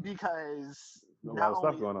quit because A lot of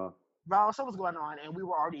stuff going on. Well, stuff was going on, and we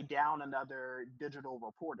were already down another digital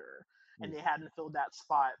reporter, and they hadn't filled that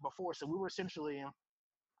spot before. So we were essentially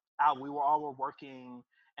out. We were all working,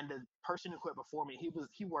 and the person who quit before me,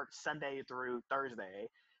 he worked Sunday through Thursday,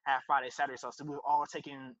 had Friday, Saturday. So we were all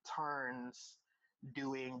taking turns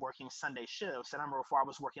working Sunday shifts. And I remember before I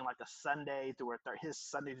was working like a Sunday through his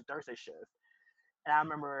Sunday to Thursday shift. And I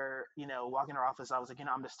remember, walking to our office, I was like,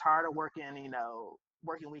 I'm just tired of working,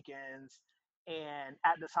 working weekends. And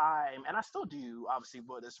at the time, and I still do, obviously,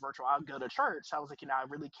 but it's virtual, I'll go to church. I was like, I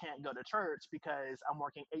really can't go to church because I'm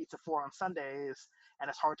working 8 to 4 on Sundays, and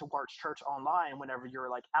it's hard to watch church online whenever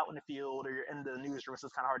you're like out in the field or you're in the newsroom. So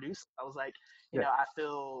it's kind of hard to do. So I was like, I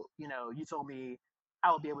feel, you told me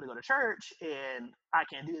I would be able to go to church, and I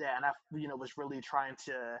can't do that. And I, was really trying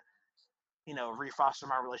to, refoster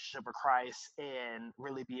my relationship with Christ and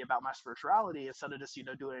really be about my spirituality instead of just,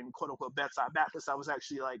 doing quote unquote bedside Baptist. I was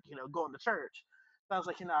actually like, going to church. So I was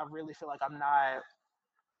like, I really feel like I'm not,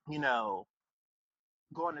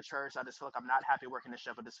 going to church. I just feel like I'm not happy working the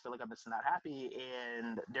shift. I just feel like I'm just not happy,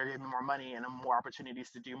 and they're giving me more money and more opportunities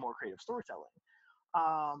to do more creative storytelling.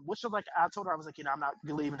 Which was like, I told her, I was like, I'm not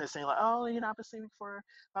believing this saying like, oh, I'm just leaving for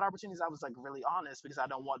that opportunities. I was like really honest because I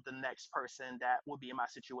don't want the next person that will be in my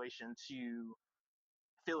situation to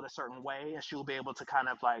feel a certain way, and she'll be able to kind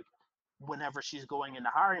of like, whenever she's going in the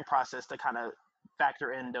hiring process, to kind of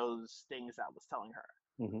factor in those things I was telling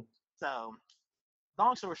her. Mm-hmm. So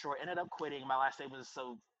long story short, ended up quitting. My last day was,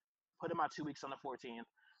 so put in my 2 weeks on the 14th.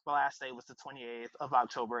 My last day was the 28th of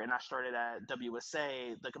October, and I started at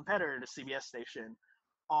WSA, the competitor to CBS station,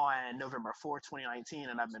 on November 4th, 2019,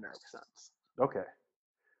 and I've been there ever since. Okay.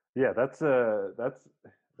 Yeah,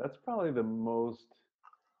 that's probably the most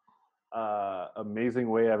amazing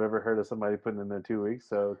way I've ever heard of somebody putting in their 2 weeks.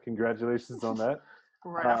 So congratulations on that.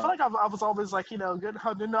 Right. I feel like I was always like, good.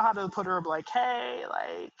 I didn't know how to put her like, hey,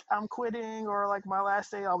 like I'm quitting, or like my last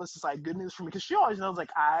day. I was just like, good news for me, because she always knows like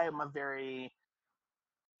I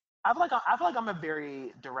feel like I'm a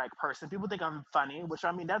very direct person. People think I'm funny, which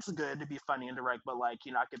I mean that's good to be funny and direct, but like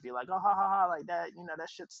I could be like, oh ha ha ha, like that, that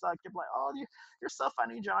shit sucked. You're like, oh you're so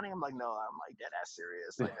funny, Johnny. I'm like, no, I'm like dead ass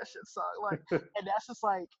serious. Like that shit sucked. Like, and that's just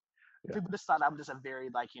like people just thought I'm just a very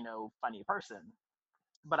like funny person.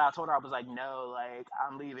 But I told her, I was like, no, like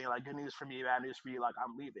I'm leaving. Like good news for me, bad news for you. Like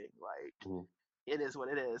I'm leaving. Like it is what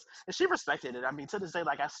it is. And she respected it. I mean, to this day,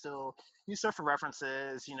 like I still use her for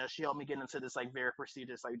references. She helped me get into this like very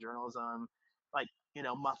prestigious like journalism, like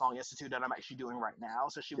month-long institute that I'm actually doing right now.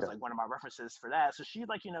 So she was like one of my references for that. So she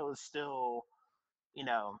like is still in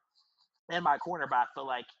my corner. But I feel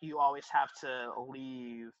like you always have to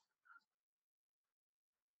leave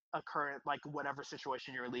a current, like whatever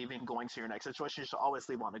situation you're leaving, going to your next situation, you should always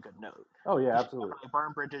leave on a good note. Oh yeah, absolutely. Like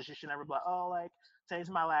burn bridges. You should never be like, oh, like today's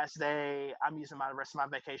my last day, I'm using my rest of my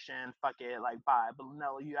vacation, fuck it, like bye. But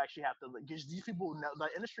no, you actually have to, because these people know the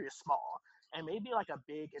industry is small. and maybe like a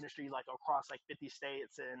big industry like across like 50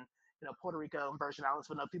 states and Puerto Rico and Virgin Islands,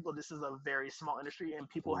 but no, people, this is a very small industry and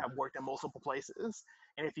people Mhm. have worked in multiple places.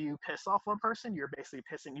 And if you piss off one person, you're basically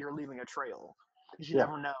you're leaving a trail because you Yeah,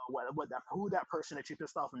 never know who that person that you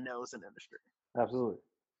pissed off knows in the industry. absolutely.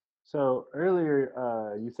 So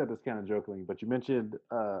earlier, you said this kind of jokingly, but you mentioned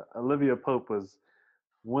Olivia Pope was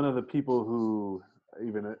one of the people who,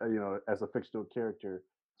 even as a fictional character,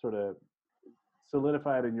 sort of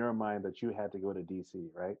solidified in your mind that you had to go to DC,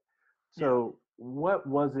 right? Yeah. So, what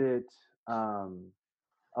was it um,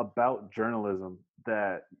 about journalism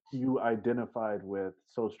that you identified with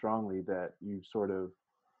so strongly that you sort of,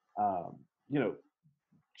 um, you know,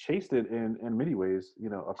 chased it in many ways,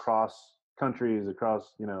 across countries,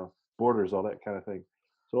 across, borders, all that kind of thing.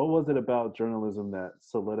 So, what was it about journalism that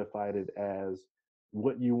solidified it as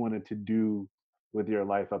what you wanted to do with your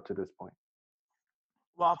life up to this point?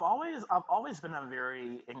 Well, I've always been a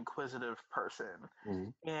very inquisitive person,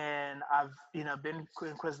 Mhm. and I've been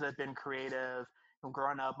inquisitive, been creative. From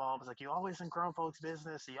growing up, mom was like, "You always in grown folks'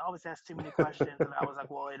 business, so you always ask too many questions." And I was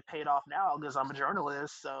like, "Well, it paid off now because I'm a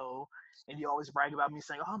journalist." So, and you always brag about me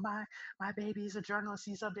saying, "Oh, my baby's a journalist.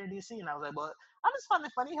 He's up there in DC." And I was like, "Well, I just find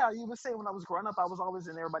it funny how you would say when I was growing up, I was always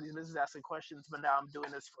in everybody's business asking questions, but now I'm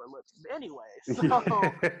doing this for a living." But anyway, so Yeah.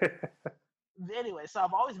 so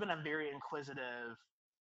I've always been a very inquisitive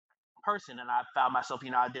person, and I found myself,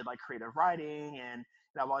 I did like creative writing, and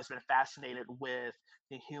I've always been fascinated with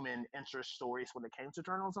the human interest stories when it came to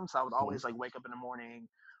journalism. So I would Mhm. always like wake up in the morning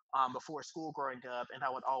before school growing up, and I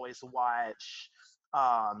would always watch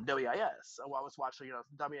WIS. So I was watching,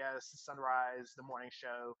 WIS Sunrise, the morning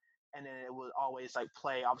show, and then it would always like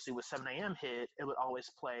play. Obviously, with 7 a.m. hit, it would always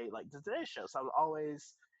play like the Today Show. So I would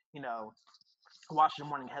always, you know, watch the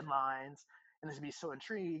morning headlines and just be so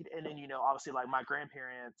intrigued. And then, obviously, like my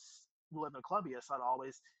grandparents live in Columbia, so I'd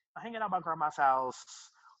always hang out at my grandma's house,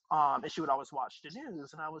 and she would always watch the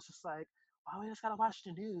news. And I was just like, oh, we just gotta watch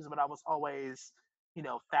the news. But I was always,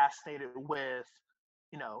 fascinated with,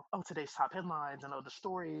 oh, today's top headlines and other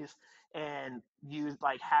stories, and you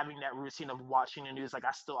like having that routine of watching the news. Like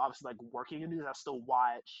I still obviously like working in news. I still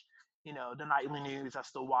watch, the nightly news. I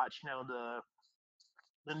still watch,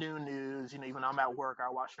 the new news. Even though I'm at work, I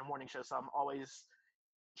watch the morning show. So I'm always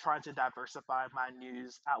trying to diversify my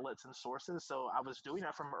news outlets and sources. So I was doing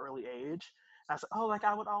that from an early age. And I said, oh, like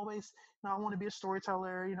I would always, I want to be a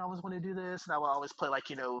storyteller. I always want to do this. And I would always play like,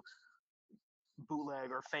 bootleg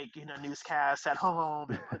or fake, newscasts at home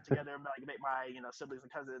and put together and like make my, siblings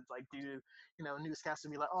and cousins like do, newscasts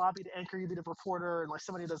and be like, oh, I'll be the anchor, you be the reporter, and like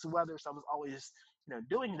somebody does the weather. So I was always,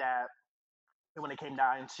 doing that. And when it came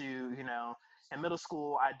down to, in middle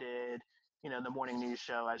school, I did, the morning news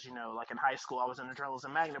show. As you know, like in high school, I was in the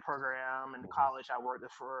journalism magnet program. In Mhm. college, I worked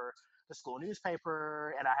for the school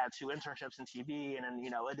newspaper, and I had 2 internships in TV. And then,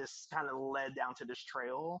 it just kind of led down to this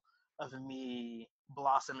trail of me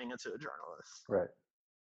blossoming into a journalist. Right.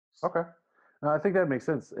 Okay. No, I think that makes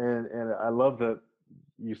sense, and I love that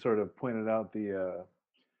you sort of pointed out the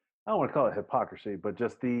I don't want to call it hypocrisy, but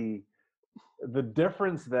just the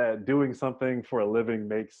difference that doing something for a living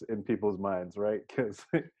makes in people's minds, right? Because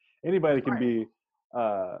anybody can Right. be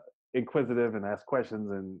uh, inquisitive and ask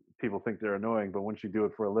questions, and people think they're annoying. But once you do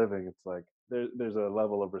it for a living, it's like there's a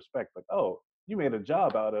level of respect. Like, oh, you made a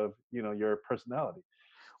job out of your personality.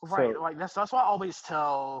 Right. So, Like that's why I always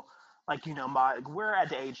tell, like, we're at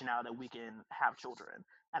the age now that we can have children.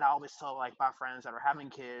 And I always tell like my friends that are having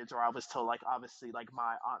kids, or I always tell like obviously like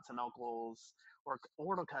my aunts and uncles or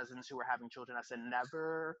older cousins who are having children, I said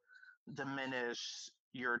never diminish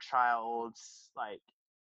your child's like,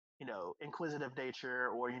 inquisitive nature,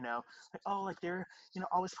 or, like, oh, like they're,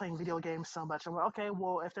 always playing video games so much. I'm like, okay,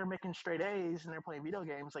 well, if they're making straight A's and they're playing video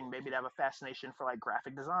games, like maybe they have a fascination for like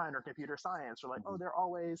graphic design or computer science, or like, oh, mhm, they're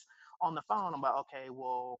always on the phone. I'm like, okay,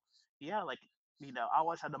 well, yeah, like, I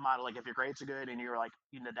always had the model, like, if your grades are good and you're like,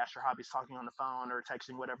 that's your hobbies, talking on the phone or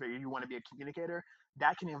texting, whatever, you want to be a communicator,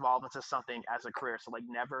 that can evolve into something as a career. So, like,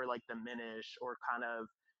 never like diminish or kind of,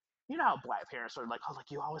 how black parents are like, oh, like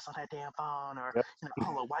you always on that damn phone, or yep,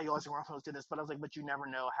 oh, like, why you always around phones do this? But I was like, but you never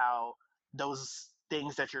know how those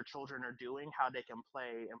things that your children are doing, how they can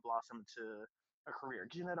play and blossom to a career.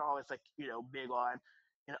 Because they're always like, big on,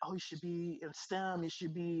 oh, you should be in STEM, you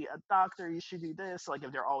should be a doctor, you should be this. Like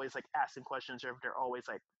if they're always like asking questions, or if they're always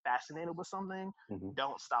like fascinated with something, mhm.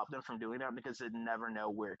 don't stop them from doing that, because they never know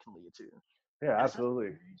where it can lead to. Yeah, And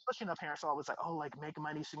absolutely. especially parents are always like, oh, like make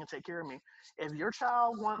money so you can take care of me. If your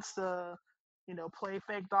child wants to, play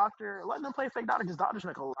fake doctor, let them play fake doctor, because doctors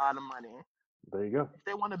make a lot of money. There you go. If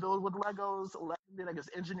they want to build with Legos, let them be, like, because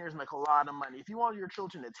engineers make a lot of money. If you want your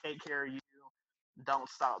children to take care of you, Don't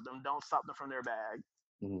stop them. Don't stop them from their bag.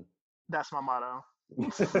 Mhm. That's my motto.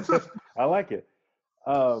 I like it.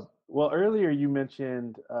 Well, earlier you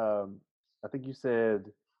mentioned, I think you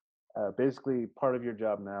said basically part of your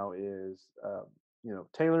job now is,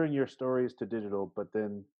 tailoring your stories to digital, but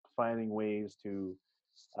then finding ways to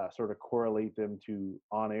sort of correlate them to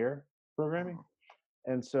on-air programming. Mhm.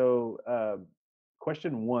 And so,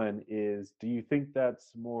 question one is, do you think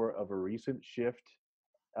that's more of a recent shift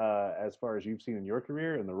as far as you've seen in your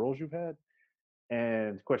career and the roles you've had?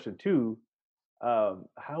 And question two,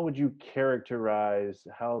 how would you characterize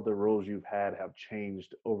how the roles you've had have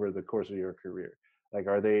changed over the course of your career? Like,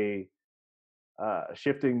 are they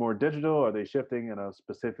shifting more digital? Are they shifting in a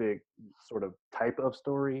specific sort of type of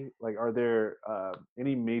story? Like, are there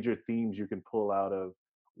any major themes you can pull out of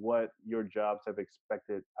what your jobs have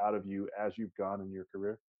expected out of you as you've gone in your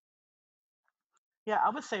career? Yeah, I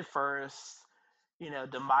would say first,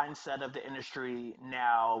 the mindset of the industry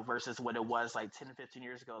now versus what it was like 10 to 15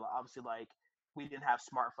 years ago. Like, obviously, like we didn't have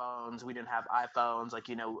smartphones, we didn't have iPhones. Like,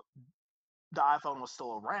 the iPhone was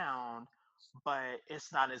still around, but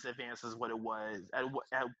it's not as advanced as what it was at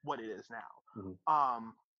what it is Hmm.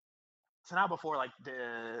 now. So now before like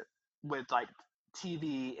the with like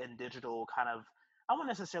TV and digital kind of, I wouldn't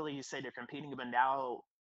necessarily say they're competing, but now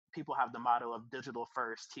people have the motto of digital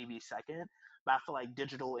first, TV second. But I feel like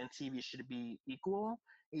digital and TV should be equal.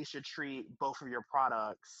 You should treat both of your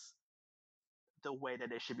products the way that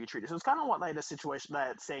they should be treated. So it's kind of what like the situation,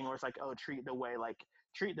 that saying where it's like, oh, treat the way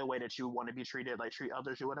that you want to be treated, like treat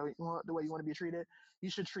others the way you want to be treated.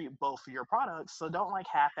 You should treat both of your products. So don't like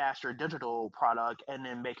half-ass your digital product and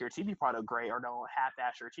then make your TV product great, or don't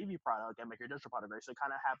half-ass your TV product and make your digital product great. So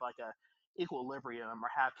kind of have like a equilibrium, or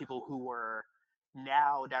have people who are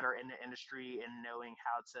now that are in the industry and knowing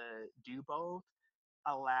how to do both,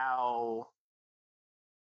 allow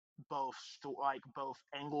both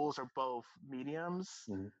angles or both mediums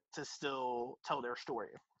Hmm. to still tell their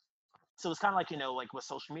story. So it's kind of like, like with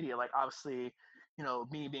social media, like obviously,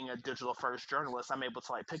 me being a digital first journalist, I'm able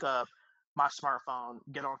to like pick up my smartphone,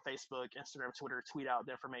 get on Facebook, Instagram, Twitter, tweet out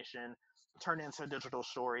the information, turn it into a digital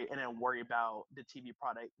story, and then worry about the TV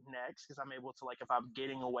product next, because I'm able to, like, if I'm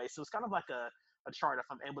getting away. So it's kind of like a chart. If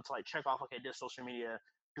I'm able to like check off, okay, this social media,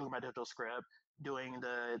 doing my digital script, doing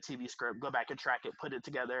the TV script, go back and track it, put it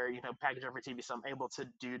together, package it for TV. So I'm able to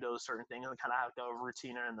do those certain things and kind of have the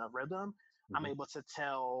routine and the rhythm. I'm Hmm. able to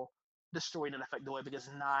tell the story in an effective way, because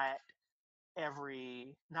not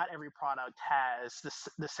every product has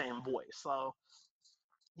the same voice. So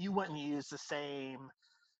you wouldn't use the same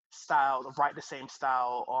style, write the same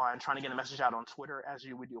style on trying to get a message out on Twitter as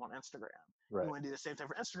you would do on Instagram. You Right. want to do the same thing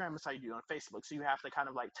for Instagram as how you do on Facebook. So you have to kind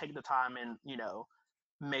of like take the time and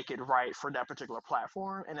make it right for that particular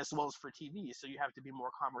platform, and as well as for TV. So you have to be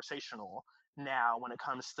more conversational now when it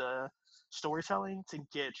comes to storytelling to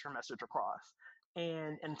get your message across.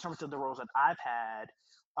 And in terms of the roles that I've had,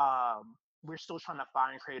 we're still trying to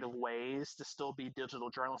find creative ways to still be digital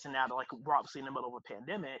journalists. And now that, like, we're obviously in the middle of a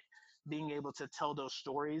pandemic, being able to tell those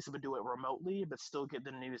stories but do it remotely, but still get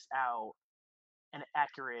the news out in an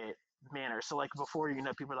accurate manner. So like before,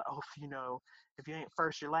 people are like, oh, if you ain't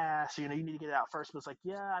first, you're last. So, you need to get it out first. But it's like,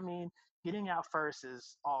 yeah, I mean, getting out first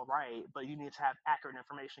is all right, but you need to have accurate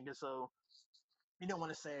information. Because so you don't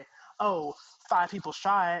want to say, oh, five people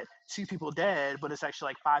shot, two people dead, but it's actually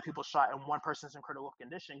like five people shot and one person's in critical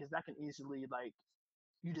condition, because that can easily, like,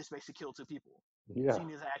 you just basically kill two people. So Yeah. you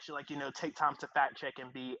need to actually, like, take time to fact check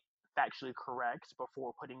and be factually correct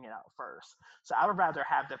before putting it out first. So I would rather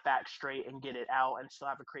have the facts straight and get it out and still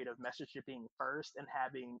have a creative message to being first and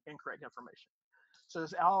having incorrect information. So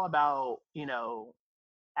it's all about,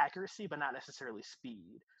 accuracy, but not necessarily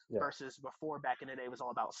speed. Yeah. Versus before, back in the day, it was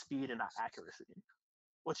all about speed and not accuracy,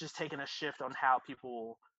 which is taking a shift on how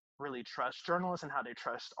people really trust journalists and how they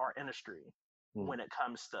trust our industry Mm. when it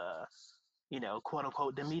comes to, quote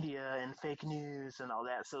unquote, the media and fake news and all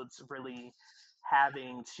that. So it's really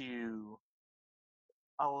having to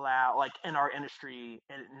allow, like, in our industry,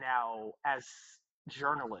 and now as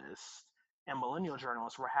journalists and millennial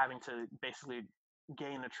journalists, we're having to basically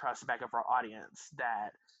gain the trust back of our audience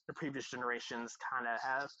that the previous generations kind of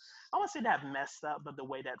have, I won't say they have messed up, but the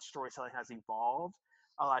way that storytelling has evolved,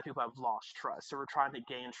 a lot of people have lost trust. So we're trying to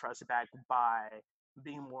gain trust back by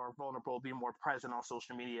being more vulnerable, being more present on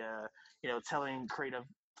social media, telling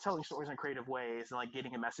stories in creative ways and like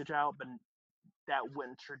getting a message out, but that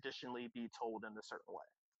wouldn't traditionally be told in a certain way.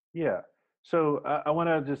 Yeah. So I want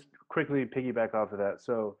to just quickly piggyback off of that.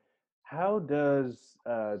 So, how does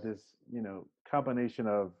this, combination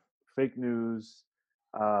of fake news,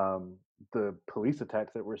 the police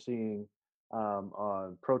attacks that we're seeing,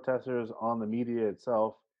 on protesters, on the media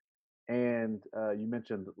itself, and you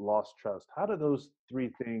mentioned lost trust. How do those three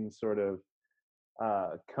things sort of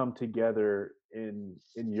come together in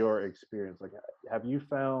your experience? Like, have you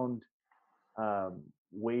found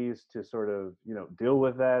ways to sort of deal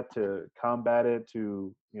with that, to combat it,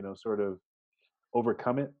 to sort of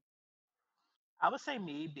overcome it? I would say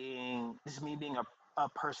me being a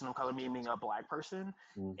person of color, me being a black person,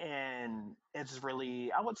 Mm, and it's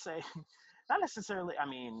really, I would say, not necessarily. I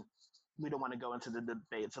mean, we don't want to go into the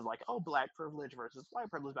debates of like, oh, black privilege versus white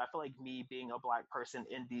privilege, but I feel like me being a black person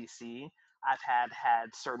in DC, I've had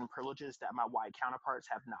certain privileges that my white counterparts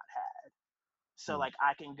have not had. So mm, like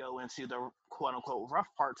I can go into the quote unquote rough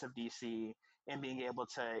parts of DC and being able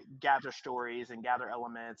to gather stories and gather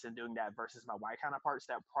elements and doing that versus my white counterparts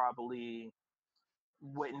that probably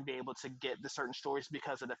wouldn't be able to get the certain stories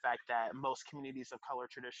because of the fact that most communities of color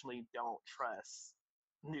traditionally don't trust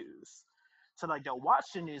news. So like they'll watch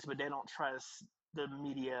the news, but they don't trust the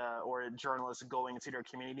media or journalists going into their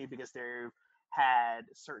community because they've had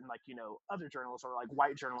certain like other journalists or like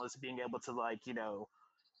white journalists being able to like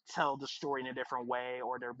tell the story in a different way,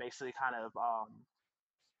 or they're basically kind of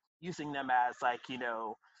using them as like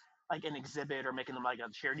like an exhibit or making them like a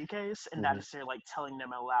charity case, and not hmm necessarily like telling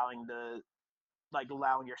them, allowing the like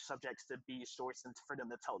allowing your subjects to be stories and for them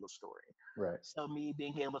to tell the story. Right. So me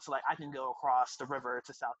being able to like I can go across the river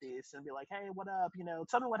to Southeast and be like, hey, what up?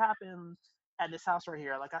 Tell me what happened at this house right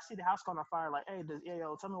here. Like I see the house caught on fire. Like, hey,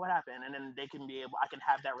 yo, tell me what happened. And then they can be able, I can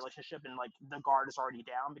have that relationship, and like the guard is already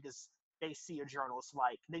down because they see a journalist,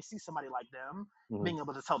 like they see somebody like them hmm being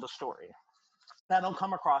able to tell the story. I don't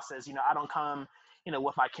come across as, I don't come,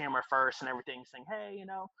 with my camera first and everything saying, hey,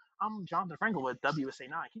 I'm Jonathan Frankel with WSA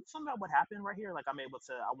 9. Can you tell me about what happened right here? Like, I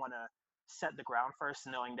want to set the ground first,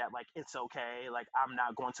 knowing that, like, it's okay. Like, I'm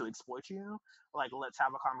not going to exploit you. Like, let's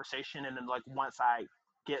have a conversation. And then, like, once I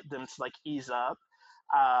get them to, like, ease up,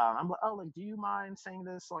 I'm like, oh, like, do you mind saying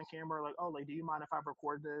this on camera? Like, oh, like, do you mind if I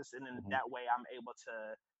record this? And then hmm that way I'm able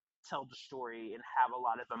to tell the story and have a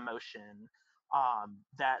lot of emotion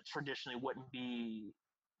that traditionally wouldn't be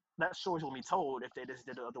that stories will be told if they just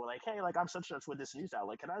did it. They were like, hey, like I'm such and such with this news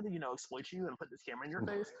outlet. Can I, exploit you and put this camera in your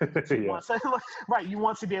face? So you yeah. want to like, right? You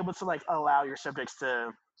want to be able to like allow your subjects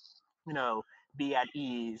to, you know, be at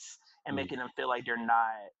ease and Mhm. making them feel like they're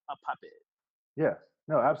not a puppet. Yeah.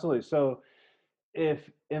 No, absolutely. So if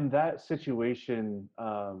in that situation,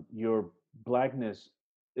 your blackness,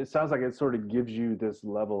 it sounds like it sort of gives you this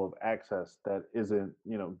level of access that isn't,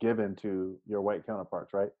 given to your white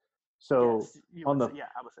counterparts, right? So Yes, you on would the say. Yeah,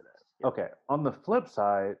 I would say that. Yep. okay, on the flip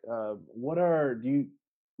side, what are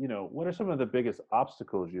some of the biggest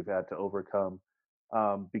obstacles you've had to overcome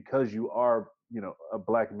because you are, a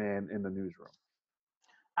black man in the newsroom?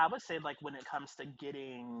 I would say like when it comes to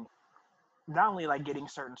getting not only like getting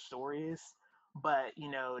certain stories, but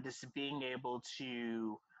just being able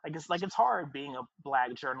to like it's hard being a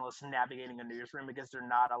black journalist navigating a newsroom because there are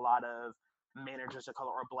not a lot of managers of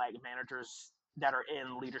color or black managers that are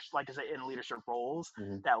in leadership, like I said, in leadership roles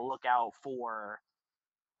hmm that look out for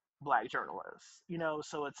black journalists.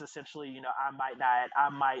 So it's essentially, I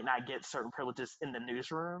might not get certain privileges in the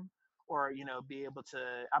newsroom, or be able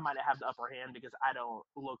to, I might not have the upper hand because I don't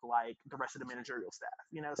look like the rest of the managerial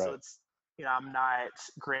staff. So Right. it's, I'm not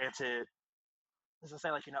granted, as I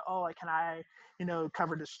say, like, oh, like, can I,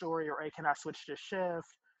 cover this story, or hey, can I switch to shift?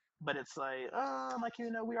 But it's like,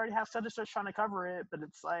 we already have such and such trying to cover it, but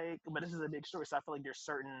it's like, but this is a big story. So I feel like there's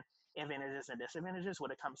certain advantages and disadvantages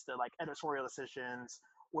when it comes to like editorial decisions,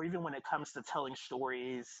 or even when it comes to telling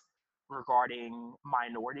stories regarding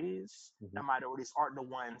minorities. hmm And minorities aren't the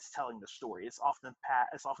ones telling the story. It's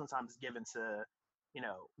oftentimes given to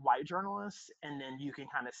white journalists, and then you can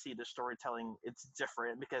kind of see the storytelling. It's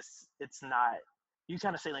different because it's not. You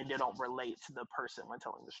kind of say like they don't relate to the person when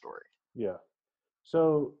telling the story. Yeah.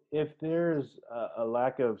 So if there's a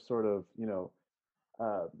lack of sort of,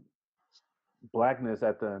 uh, blackness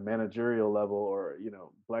at the managerial level, or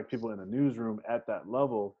black people in the newsroom at that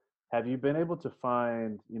level, have you been able to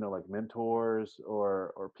find like mentors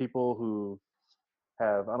or people who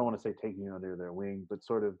have, I don't want to say taking you under their wing, but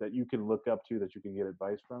sort of that you can look up to, that you can get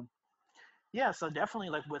advice from? Yeah, so definitely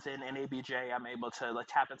like within NABJ, I'm able to like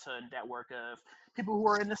tap into a network of people who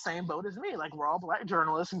are in the same boat as me. Like we're all black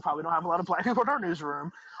journalists and probably don't have a lot of black people in our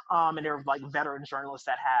newsroom. And they're like veteran journalists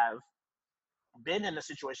that have been in the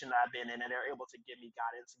situation that I've been in, and they're able to give me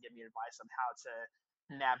guidance and give me advice on how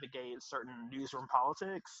to navigate certain newsroom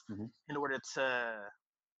politics hmm in order to,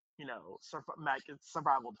 make it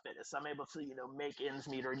survival of the fittest. I'm able to, make ends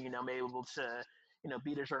meet, or, I'm able to,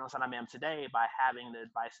 be the journalist that I am today by having the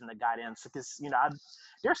advice and the guidance. Because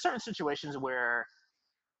there are certain situations where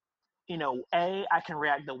A, I can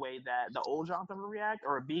react the way that the old Jonathan would react,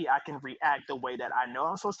 or B, I can react the way that I know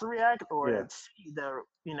I'm supposed to react, Yeah. or C,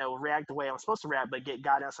 react the way I'm supposed to react, but get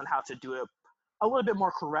guidance on how to do it a little bit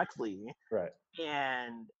more correctly Right.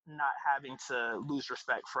 and not having to lose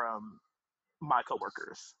respect from my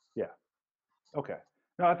coworkers. Yeah. Okay.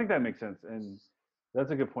 No, I think that makes sense, and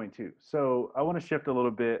that's a good point too. So I want to shift a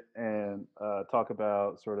little bit and talk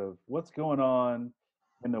about sort of what's going on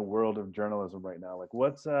in the world of journalism right now. Like,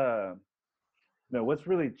 what's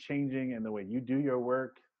really changing in the way you do your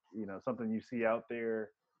work? Something you see out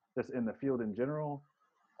there, just in the field in general.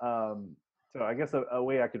 Um, so I guess a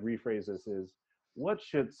way I could rephrase this is, what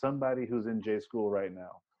should somebody who's in J school right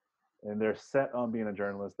now and they're set on being a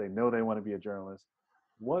journalist, they know they want to be a journalist,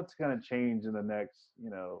 what's going to change in the next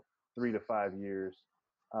 3 to 5 years,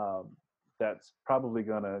 um, that's probably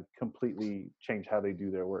going to completely change how they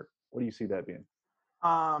do their work? What do you see that being?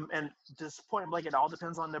 And just point blank, it all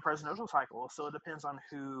depends on the presidential cycle. So it depends on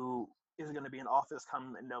who is going to be in office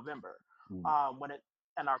come in November. Mm. When it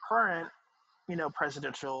and our current,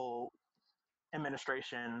 presidential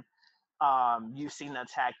administration, you've seen the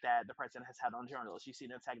attack that the president has had on journalists. You've seen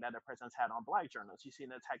the attack that the president's had on Black journalists. You've seen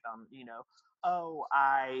the attack on,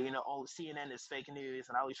 CNN is fake news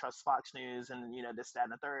and I only trust Fox News and, this, that,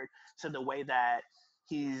 and the third. So the way that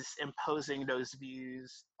he's imposing those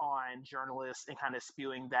views on journalists and kind of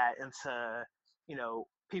spewing that into,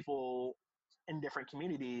 people in different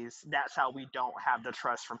communities, that's how we don't have the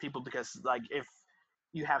trust from people. Because, like, if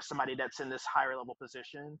you have somebody that's in this higher level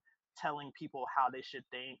position telling people how they should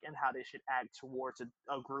think and how they should act towards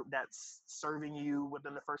a group that's serving you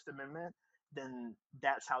within the First Amendment, then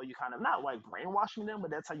that's how you kind of, not like brainwashing them,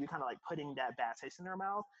 but that's how you kind of like putting that bad taste in their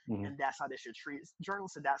mouth. Mm-hmm. And that's how they should treat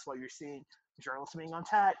journalists. And that's why you're seeing journalists being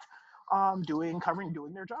attacked, doing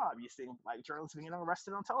their job. You're seeing Black journalists being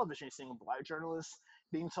arrested on television. You're seeing Black journalists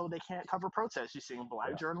being told they can't cover protests. You're seeing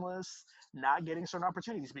Black journalists not getting certain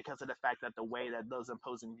opportunities because of the fact that the way that those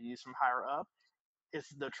imposing views from higher up, is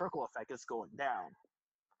the trickle effect is going down.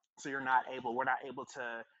 So we're not able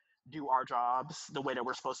to do our jobs the way that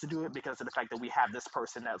we're supposed to do it because of the fact that we have this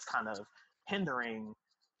person that's kind of hindering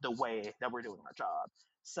the way that we're doing our job.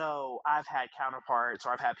 So I've had counterparts,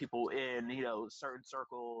 or I've had people in, certain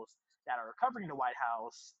circles that are covering the White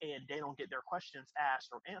House, and they don't get their questions asked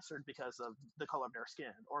or answered because of the color of their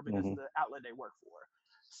skin or because of the outlet they work for.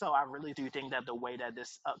 So I really do think that the way that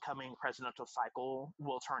this upcoming presidential cycle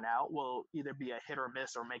will turn out will either be a hit or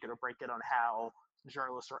miss, or make it or break it on how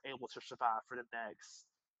journalists are able to survive for the next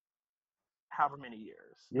however many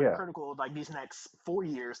years. Yeah. But critical, like these next 4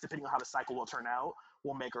 years, depending on how the cycle will turn out,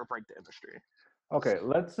 will make or break the industry. Okay,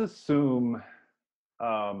 let's assume,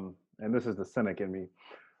 and this is the cynic in me,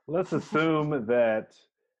 let's assume that,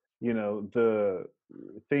 the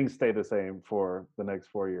things stay the same for the next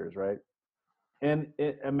 4 years, right? And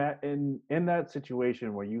in that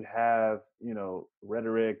situation where you have,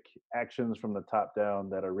 rhetoric, actions from the top down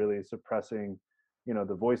that are really suppressing,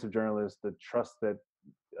 the voice of journalists, the trust that,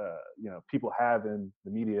 people have in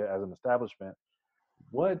the media as an establishment,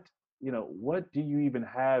 what do you even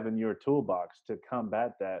have in your toolbox to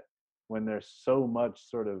combat that when there's so much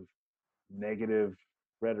sort of negative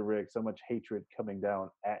rhetoric, so much hatred coming down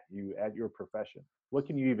at you, at your profession? What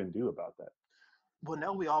can you even do about that? Well,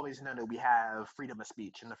 no, we always know that we have freedom of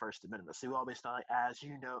speech in the First Amendment. So we always know,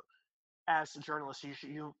 as a journalist,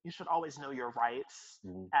 you should always know your rights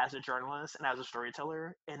as a journalist and as a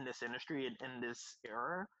storyteller in this industry and in this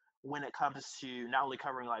era, when it comes to not only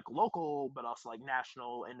covering like local but also like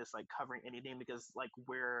national, and just like covering anything, because like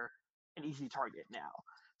we're an easy target now.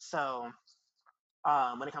 So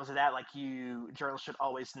when it comes to that, like journalists should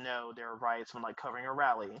always know their rights when like covering a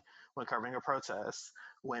rally, when covering a protest,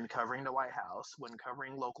 when covering the White House, when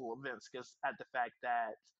covering local events, because at the fact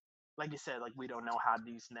that, like you said, like we don't know how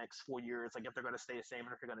these next 4 years, like if they're going to stay the same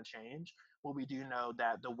or if they're going to change. Well, we do know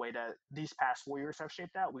that the way that these past 4 years have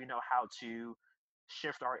shaped out, we know how to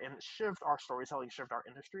shift our storytelling, shift our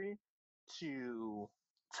industry to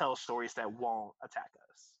tell stories that won't attack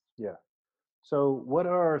us. Yeah. So what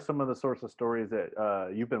are some of the sorts of stories that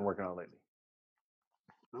you've been working on lately?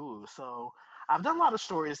 Ooh, so I've done a lot of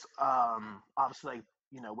stories, obviously,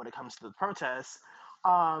 like, when it comes to the protests,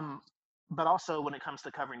 but also when it comes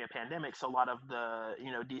to covering the pandemic. So a lot of the,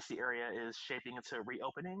 DC area is shaping into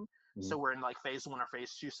reopening. So we're in like phase 1 or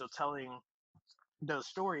phase 2. So telling those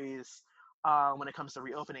stories, when it comes to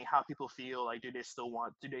reopening, how people feel, like, do they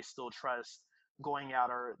still trust going out,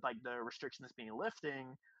 or like the restrictions being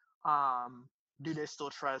lifting? Do they still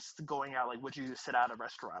trust going out? Like, would you sit out a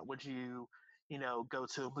restaurant? Would you, go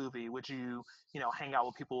to a movie? Would you, hang out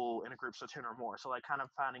with people in a groups of 10 or more? So like kind of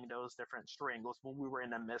finding those different strangles when we were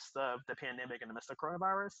in the midst of the pandemic, in the midst of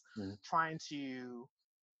coronavirus, Mhm. trying to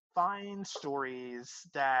find stories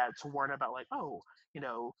that weren't about like, oh,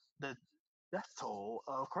 the death toll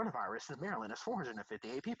of coronavirus in Maryland is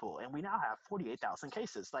 458 people, and we now have 48,000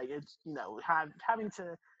 cases. Like it's, having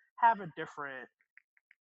to have a different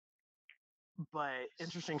but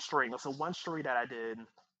interesting story. So one story that I did,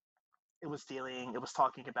 it was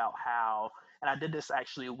talking about how, and I did this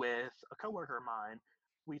actually with a coworker of mine.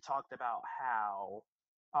 We talked about how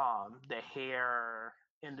the hair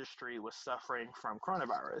industry was suffering from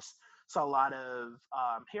coronavirus. So a lot of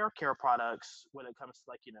hair care products, when it comes to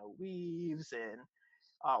like weaves and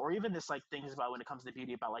or even just like things about when it comes to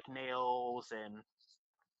beauty, about like nails and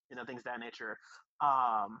things of that nature,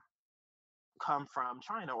 um, come from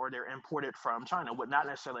China, or they're imported from China, but not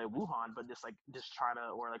necessarily Wuhan, but just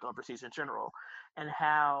China or like overseas in general. And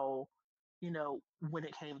how, when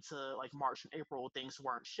it came to like March and April, things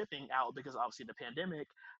weren't shipping out because obviously the pandemic,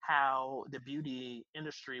 how the beauty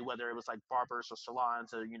industry, whether it was like barbers or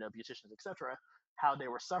salons or, beauticians, etc., how they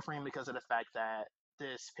were suffering because of the fact that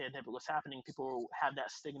this pandemic was happening. People have that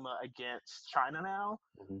stigma against China now,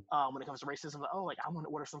 Mhm. when it comes to racism. Like, oh, like I want to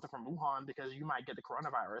order something from Wuhan because you might get the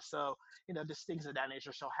coronavirus. So, just things of that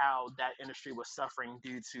nature show how that industry was suffering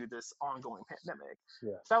due to this ongoing pandemic.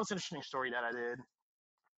 Yeah. So that was an interesting story that I did.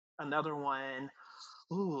 Another one,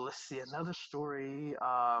 ooh, let's see, another story.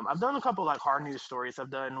 I've done a couple like hard news stories. I've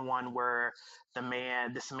done one where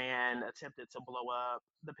this man attempted to blow up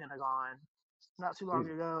the Pentagon not too long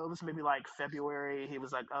Jesus. ago. It was maybe like February. He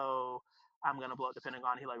was like, "Oh, I'm gonna blow up the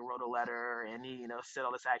Pentagon." He like wrote a letter and he, said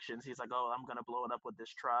all his actions. He's like, "Oh, I'm gonna blow it up with this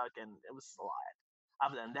truck," and it was a lot.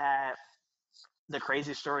 I've done that. The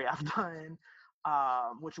crazy story I've done,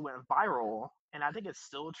 which went viral, and I think it's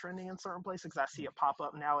still trending in certain places because I see it pop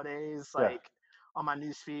up nowadays, Yeah. like on my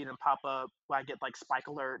newsfeed and pop up. I get like spike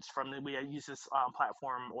alerts from we use this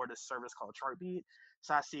platform or this service called Chartbeat,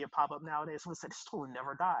 so I see it pop up nowadays. So it's like, this will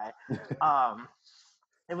never die. Um,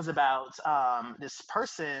 it was about this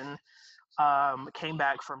person came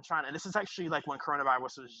back from China. And this is actually like when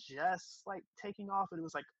coronavirus was just like taking off. It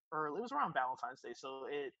was like early. It was around Valentine's Day, so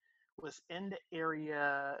it was in the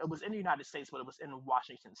area. It was in the United States, but it was in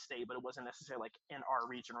Washington State. But it wasn't necessarily like in our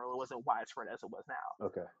region, or it wasn't widespread as it was now.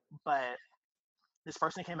 Okay. But this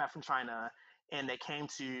person came back from China, and they came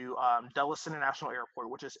to Dulles International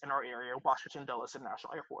Airport, which is in our area, Washington Dulles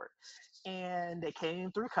International Airport. And they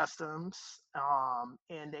came through customs, with,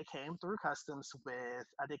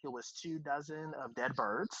 I think it was 2 dozen of dead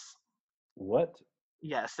birds. What?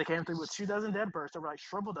 Yes, they came through with 2 dozen dead birds that were like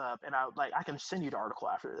shriveled up, and I can send you the article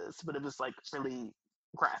after this, but it was like really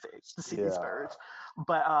graphic to see these Yeah. birds.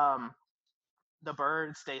 But the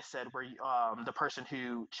birds, they said, were the person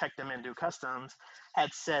who checked them into customs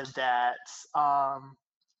had said that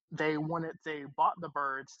they bought the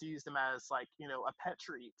birds to use them as like a pet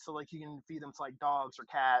treat, so like you can feed them to like dogs or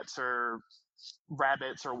cats or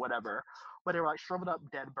rabbits or whatever, but they were like shriveled up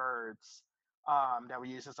dead birds that were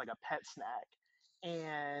used as like a pet snack.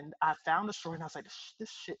 And I found the story and I was like, this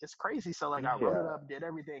shit is crazy. So like I wrote it Yeah. up, did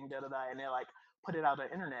everything, da da da, and then like put it out on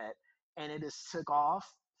the internet, and it just took off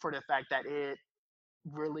for the fact that it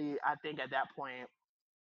really, I think at that point,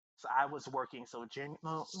 so I was working, so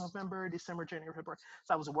November, December, January, February.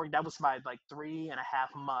 So I was working. That was my like 3.5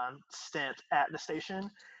 month stint at the station,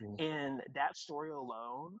 Mhm. and that story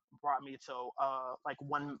alone brought me to like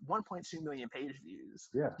 1.2 million page views.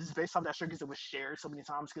 Yeah. This is based off that story because it was shared so many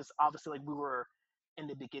times. Because obviously, like we were in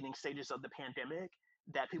the beginning stages of the pandemic,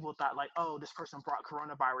 that people thought like, oh, this person brought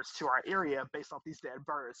coronavirus to our area based off these dead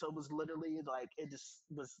birds. So it was literally like it just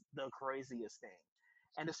was the craziest thing.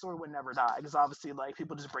 And the story would never die because obviously like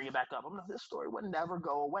people just bring it back up. I'm like, this story would never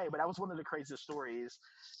go away. But that was one of the craziest stories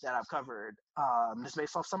that I've covered. Just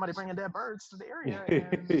based off somebody bringing dead birds to the area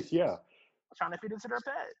and Yeah. trying to feed it to their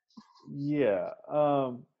pet. Yeah.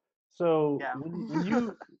 So Yeah. when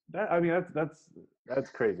you that I mean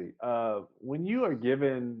that's crazy. When you are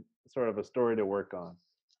given sort of a story to work on,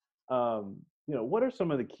 what are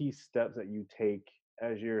some of the key steps that you take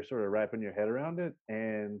as you're sort of wrapping your head around it,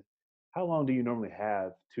 and how long do you normally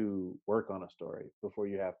have to work on a story before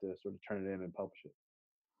you have to sort of turn it in and publish it?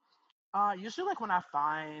 Usually like when I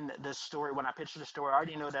find the story, when I picture the story, I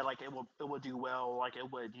already know that like it will do well, like it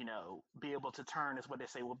would, be able to turn is what they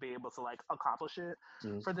say, will be able to like accomplish it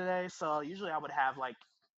Mhm. for the day. So usually I would have like,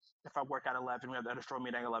 if I work at 11, we have the editorial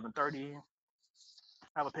meeting at 11:30.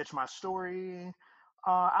 I would pitch my story.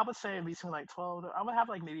 I would say between like 12. I would have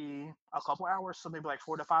like maybe a couple hours, so maybe like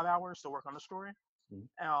 4 to 5 hours to work on the story. Mhm.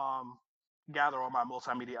 Um, gather all my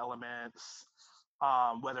multimedia elements.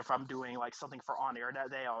 Whether if I'm doing like something for on air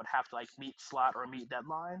that day, I would have to like meet slot or meet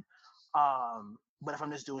deadline. But if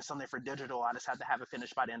I'm just doing something for digital, I just have to have it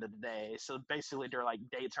finished by the end of the day. So basically, they're like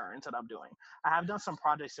day turns that I'm doing. I have done some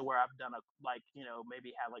projects where I've done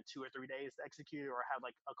maybe had like 2 or 3 days to execute, or have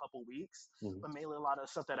like a couple weeks. Mhm. But mainly, a lot of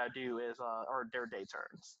stuff that I do is or their day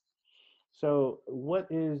turns. So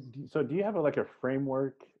so do you have like a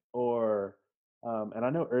framework or and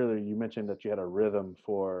I know earlier you mentioned that you had a rhythm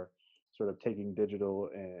for sort of taking digital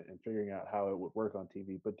and figuring out how it would work on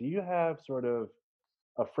TV, but do you have sort of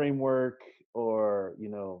a framework or,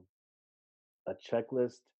 a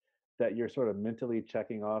checklist that you're sort of mentally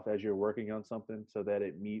checking off as you're working on something so that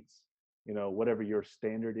it meets, whatever your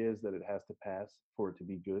standard is that it has to pass for it to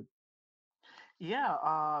be good? Yeah.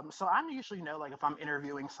 So I usually know like if I'm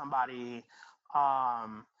interviewing somebody,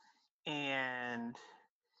 um, and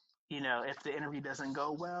if the interview doesn't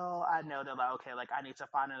go well, I know that like okay, like I need to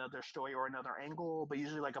find another story or another angle. But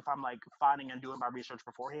usually, like if I'm like finding and doing my research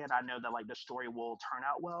beforehand, I know that like the story will turn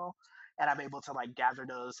out well, and I'm able to like gather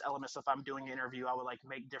those elements. So if I'm doing an interview, I would like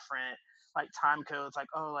make different like time codes, like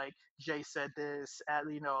oh like Jay said this at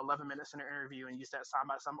 11 minutes in the interview and use that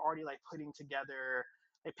soundbite. So I'm already like putting together.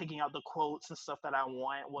 Like picking out the quotes and stuff that I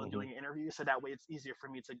want while Hmm. doing an interview, so that way it's easier for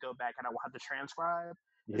me to go back and I won't have to transcribe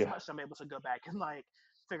as Yeah. much. So I'm able to go back and like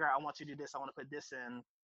figure out I want you to do this, I want to put this in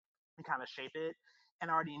and kind of shape it.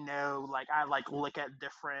 And I already know like I like look at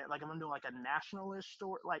different like if I'm doing like a nationalist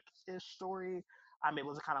story like ish story, I'm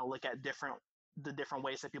able to kind of look at the different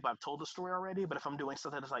ways that people have told the story already. But if I'm doing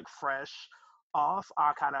something that's like fresh off,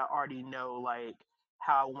 I kind of already know like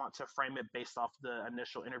how I want to frame it based off the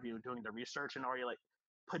initial interview, doing the research and already like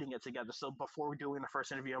putting it together. So before doing the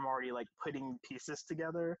first interview, I'm already like putting pieces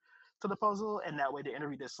together to the puzzle, and that way the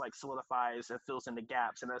interview just like solidifies and fills in the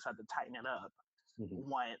gaps, and I just have to tighten it up Hmm.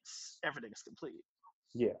 once everything's complete.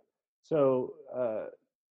 Yeah. So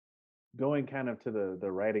going kind of to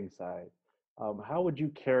the writing side, how would you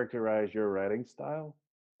characterize your writing style?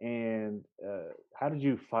 And how did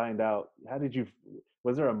you find out?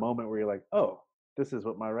 Was there a moment where you're like, oh, this is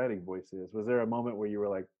what my writing voice is? Was there a moment where you were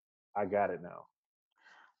like, I got it now?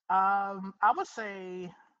 I would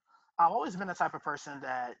say I've always been the type of person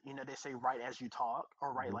that they say write as you talk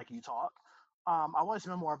or write Hmm. like you talk. I've always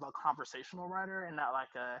been more of a conversational writer and not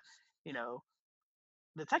like a you know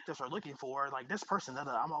detectives are looking for like this person.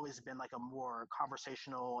 I'm always been like a more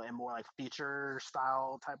conversational and more like feature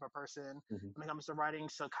style type of person Hmm. when it comes to writing.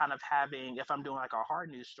 So kind of having if I'm doing like a hard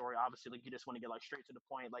news story, obviously like you just want to get like straight to the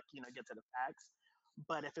point, like get to the facts.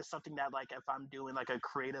 But if it's something that like if I'm doing like a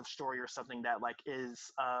creative story or something that like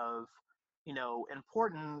is of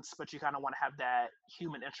importance, but you kind of want to have that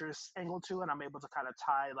human interest angle to it, I'm able to kind of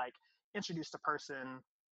tie like introduce the person,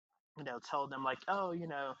 tell them like, oh,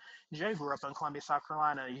 Jay grew up in Columbia, South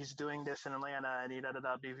Carolina. He's doing this in Atlanta, and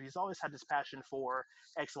he's always had this passion for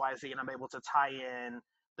X, Y, Z, and I'm able to tie in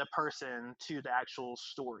the person to the actual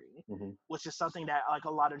story, Hmm. which is something that like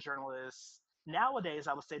a lot of journalists nowadays,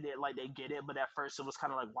 I would say that like they get it, but at first it was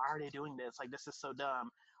kind of like, why are they doing this? Like this is so dumb.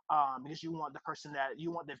 Because you want the person that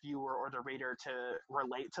you want the viewer or the reader to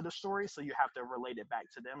relate to the story, so you have to relate it back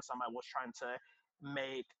to them. Somebody was trying to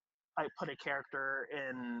make like put a character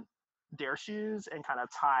in their shoes and kind of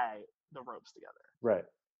tie the ropes together. Right.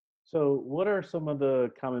 So, what are some of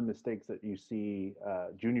the common mistakes that you see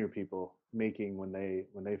junior people making when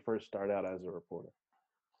they first start out as a reporter?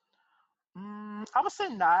 I would say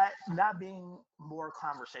not being more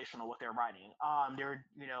conversational with their writing. They're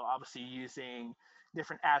obviously using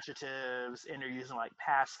different adjectives and they're using like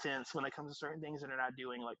past tense when it comes to certain things, and they're not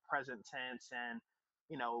doing like present tense and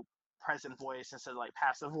you know present voice instead of like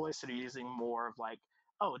passive voice. So they're using more of like,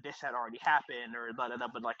 oh, this had already happened or da da da,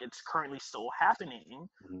 but like it's currently still happening.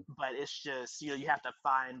 Hmm. But it's just you have to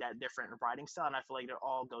find that different writing style, and I feel like it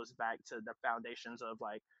all goes back to the foundations of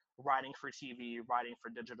like writing for TV, writing for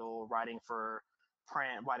digital, writing for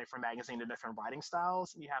print, writing for magazine, the different writing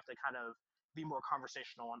styles. You have to kind of be more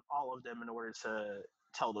conversational on all of them in order to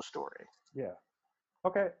tell the story. Yeah.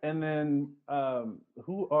 Okay. And then,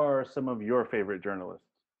 who are some of your favorite journalists?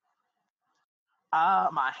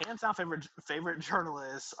 My hands down favorite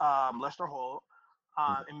journalist, Lester Holt,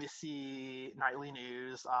 Mhm. NBC Nightly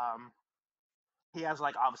News. He has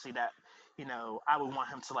like obviously that I would want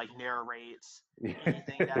him to like narrate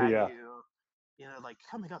anything that I Yeah. do. Like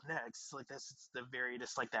coming up next, like that's the very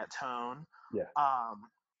just like that tone. Yeah.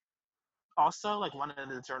 Um, Also like one of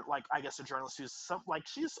the like I guess a journalist who's some like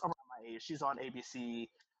she's around my age. She's on ABC,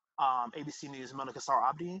 ABC News. Monica Sar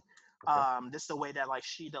Abdi. Okay. This the way that like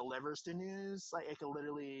she delivers the news. Like it could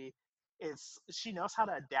literally, she knows how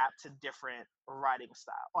to adapt to different writing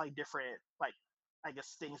style, like different like I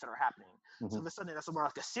guess things that are happening. So Hmm. if it's something that's more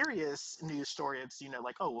like a serious news story, it's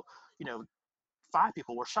like, oh, you know, 5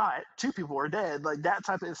 people were shot, 2 people were dead, like that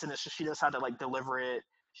type of incident. She knows how to like deliver it.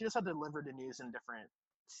 She knows how to deliver the news in different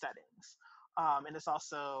settings, and it's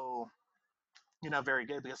also very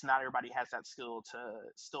good because not everybody has that skill to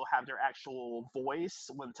still have their actual voice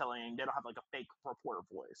when telling. They don't have like a fake reporter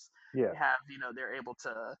voice. Yeah. They have, they're able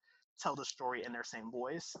to tell the story in their same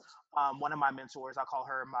voice. One of my mentors, I call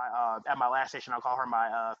her my at my last station, I'll call her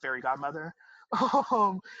my fairy godmother.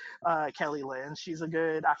 Kelly Lynn. She's a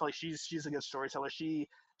good. I feel like she's a good storyteller. She's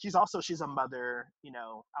a mother.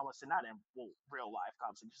 I want to say not in real life,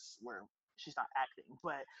 obviously, where she's not acting,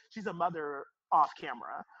 but she's a mother off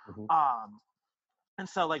camera. Hmm. Um, and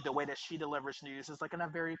so, like, the way that she delivers news is like in a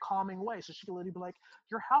very calming way. So she can literally be like,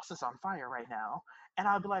 "Your house is on fire right now," and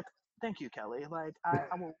I'll be like, "Thank you, Kelly. Like,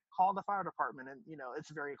 I will call the fire department," and it's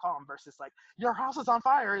very calm. Versus like, "Your house is on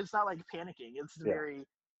fire." It's not like panicking. It's Yeah. very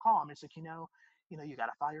calm. It's like you got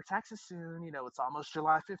to file your taxes soon. It's almost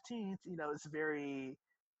July 15th. It's very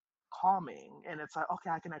calming, and it's like, okay,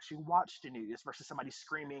 I can actually watch the news versus somebody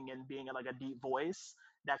screaming and being in like a deep voice.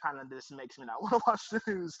 That kind of just makes me not want to watch the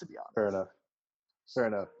news, to be Fair honest. enough. Fair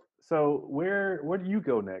enough. So where do you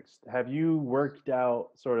go next? Have you worked out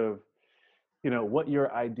sort of, what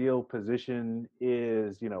your ideal position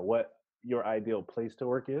is, what your ideal place to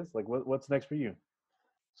work is? Like what's next for you?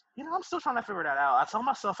 I'm still trying to figure that out. I told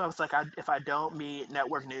myself I was like, if I don't meet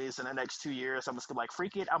network news in the next 2 years, I'm just gonna like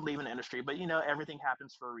freak it. I'm leaving the industry. But everything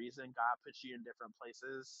happens for a reason. God puts you in different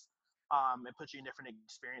places, and puts you in different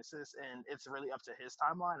experiences, and it's really up to His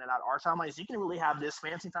timeline and not our timelines. You can really have this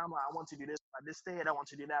fancy timeline. I want to do this by this date. I want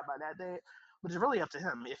to do that by that date. But it's really up to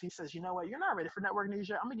Him. If He says, you know what, you're not ready for network news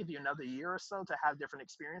yet, I'm gonna give you another year or so to have different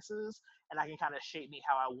experiences, and I can kind of shape me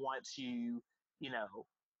how I want to,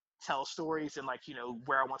 tell stories and like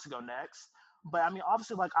where I want to go next. But I mean,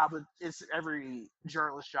 obviously, like it's every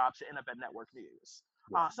journalist job to end up at network news.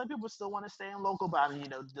 Yeah. Some people still want to stay in local, but I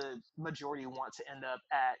mean, the majority want to end up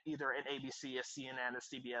at either an ABC, a CNN, a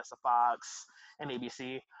CBS, a Fox, an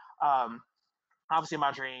ABC. Um, Obviously,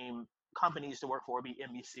 my dream companies to work for would be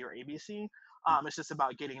NBC or ABC. It's just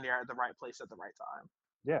about getting there at the right place at the right time.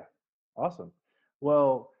 Yeah. Awesome.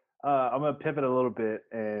 Well, I'm gonna pivot a little bit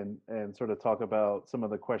and sort of talk about some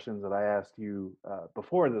of the questions that I asked you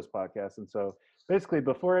before this podcast. And so, basically,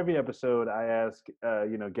 before every episode, I ask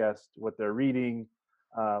guests what they're reading,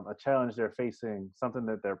 a challenge they're facing, something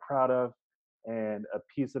that they're proud of, and a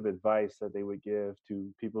piece of advice that they would give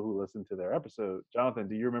to people who listen to their episode. Jonathan,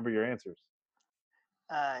 do you remember your answers?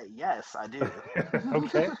 Yes, I do.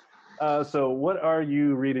 Okay. So, what are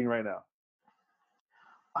you reading right now?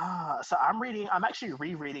 So I'm actually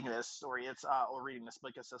rereading this story. Or reading this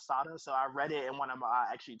book. It's Asada. So I read it in one of my,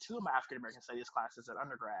 actually two of my African American studies classes at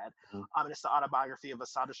undergrad. Mhm. And it's the autobiography of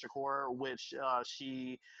Asada Shakur, which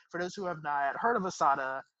for those who have not heard of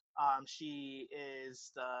Asada, she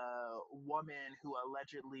is the woman who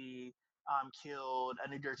allegedly killed a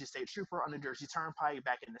New Jersey state trooper on New Jersey Turnpike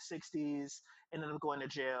back in the 60s, ended up going to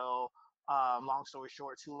jail. Long story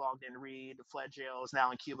short, too long didn't read. Fled jail, is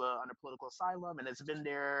now in Cuba under political asylum, and it's been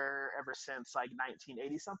there ever since like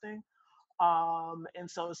 1980 something. And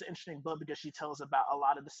so it's an interesting book because she tells about a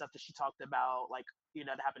lot of the stuff that she talked about, like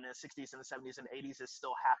that happened in the 60s and the 70s and 80s, is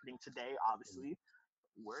still happening today. Obviously,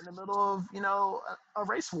 we're in the middle of a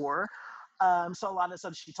race war. So a lot of the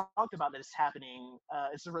stuff she talked about that is happening,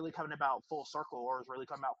 it's really coming about full circle, or is really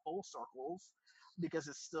coming about full circles, because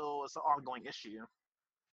it's an ongoing issue.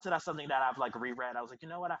 So that's something that I've like reread. I was like, you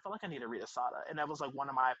know what? I feel like I need to read Asada, and that was like one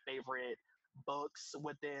of my favorite books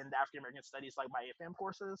within the African American Studies, like my AFM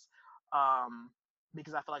courses,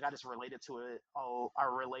 because I feel like I just related to it. Oh, I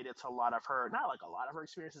related to a lot of her, not like a lot of her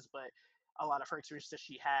experiences, but a lot of her experiences that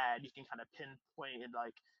she had. You can kind of pinpoint and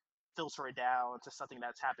like filter it down to something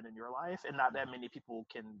that's happened in your life, and not that many people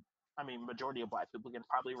can. I mean, majority of Black people can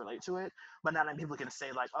probably relate to it, but not many people can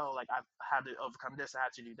say like, oh, like I've had to overcome this, I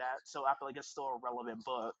had to do that. So I feel like it's still a relevant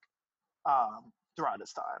book throughout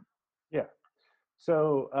its time. Yeah.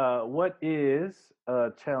 So, what is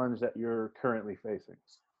a challenge that you're currently facing?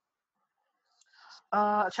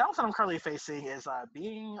 A challenge that I'm currently facing is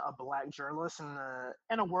being a Black journalist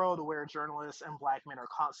in a world where journalists and Black men are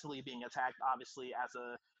constantly being attacked. Obviously,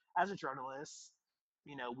 as a journalist,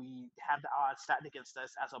 we have the odds stacked against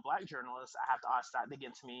us. As a Black journalist, I have the odds stacked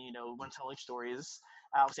against me. When telling stories,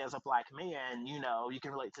 obviously as a Black man, you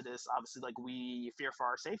can relate to this. Obviously, like, we fear for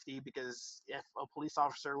our safety because if a police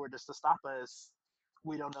officer were just to stop us,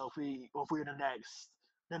 we don't know if we're the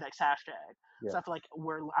next hashtag. Yeah. So I feel like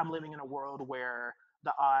I'm living in a world where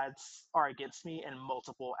the odds are against me in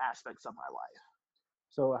multiple aspects of my life.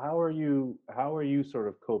 So how are you sort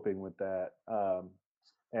of coping with that?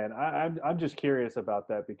 And I'm just curious about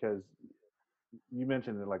that because you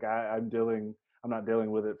mentioned it. Like I'm not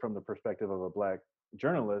dealing with it from the perspective of a black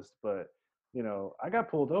journalist, but I got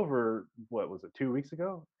pulled over. What was it, 2 weeks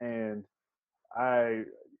ago? And I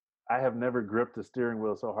I have never gripped a steering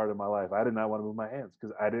wheel so hard in my life. I did not want to move my hands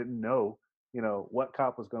because I didn't know, what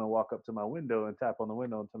cop was going to walk up to my window and tap on the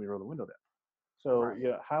window and tell me to roll the window down. So,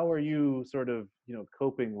 Right. how are you sort of,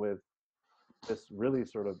 coping with this really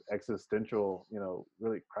sort of existential,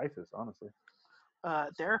 really crisis, honestly?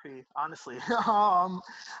 Therapy, honestly.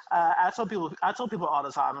 I told people all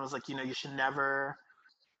the time. I was like, you should never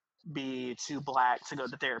be too black to go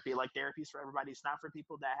to therapy. Like therapy is for everybody. It's not for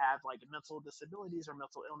people that have like mental disabilities or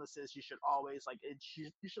mental illnesses. You should always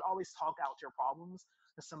you should always talk out your problems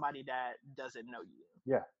to somebody that doesn't know you,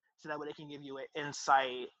 Yeah, so that way they can give you an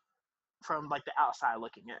insight from like the outside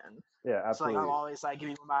looking in. yeah, So like I'm absolutely. always like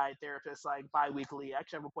giving my therapist like bi-weekly. I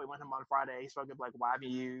actually have an appointment with him on Friday. He's probably like, why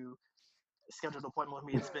haven't you scheduled an appointment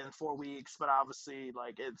with me? It's been 4 weeks, but obviously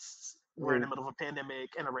like we're in We're the middle of a pandemic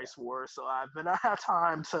and a race war, so I have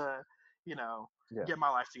time to, you know, Yeah, get my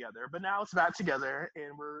life together. But now it's back together,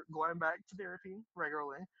 and we're going back to therapy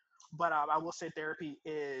regularly. But I will say therapy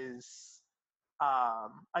is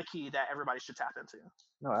a key that everybody should tap into.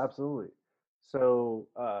 no, absolutely. So,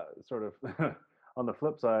 sort of on the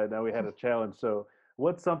flip side, now we had a challenge. So,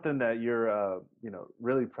 what's something that you're,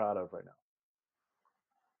 really proud of right now?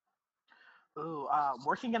 Ooh,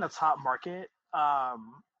 working in a top market,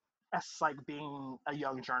 that's like being a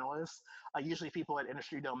young journalist. Usually, people in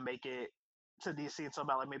industry don't make it to DC until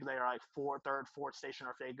about like maybe they're like third, fourth station,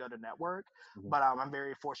 or if they go to network. Hmm. But I'm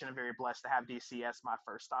very fortunate, very blessed to have DC as my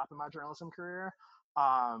first stop in my journalism career.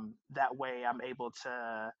 That way, I'm able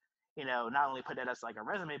to, not only put that as like a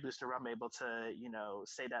resume booster, but I'm able to,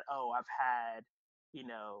 say that, oh, I've had, you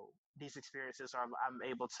know, these experiences, or I'm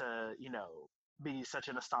able to, be such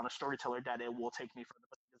an astonished storyteller that it will take me further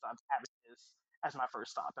because I'm having this as my first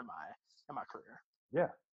stop in my career. Yeah.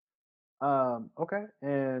 Okay.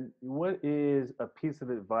 And what is a piece of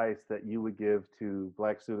advice that you would give to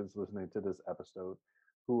black students listening to this episode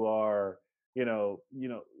who are,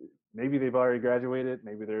 maybe they've already graduated,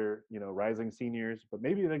 maybe they're, rising seniors, but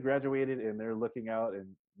maybe they graduated and they're looking out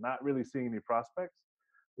and not really seeing any prospects.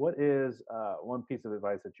 What is one piece of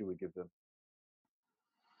advice that you would give them?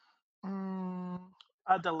 Mm,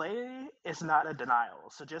 a delay is not a denial.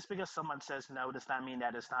 So just because someone says no does not mean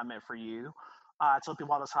that it's not meant for you. I tell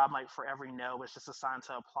people all the time, like for every no, it's just a sign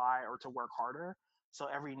to apply or to work harder. So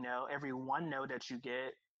every no, every one no that you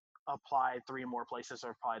get, apply three more places, or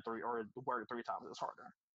apply three, or work three times as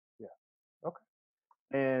harder. Yeah. Okay.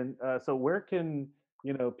 And so where can,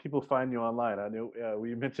 people find you online? I know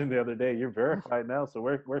we mentioned the other day you're verified now. So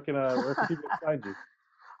where can people find you?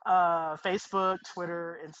 Facebook,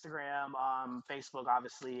 Twitter, Instagram. Facebook,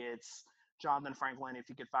 obviously, it's Jonathan Franklin. If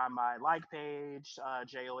you could find my like page,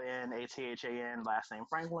 JONATHAN, last name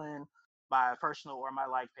Franklin, my personal or my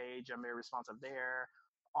like page, I'm very responsive there.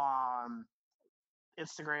 Um,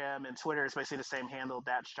 Instagram and Twitter is basically the same handle.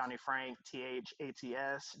 That's Johnny Frank,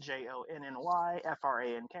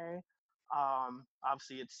 THATSJONNYFRANK.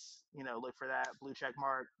 Obviously, it's, look for that blue check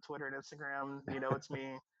mark, Twitter and Instagram. It's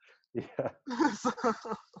me. Yeah. So,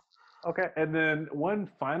 Okay. And then one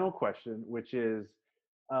final question, which is,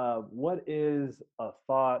 what is a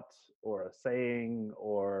thought or a saying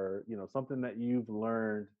or something that you've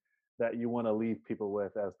learned that you want to leave people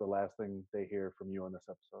with as the last thing they hear from you on this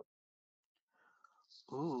episode?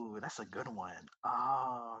 ooh, that's a good one.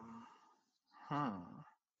 Hmm.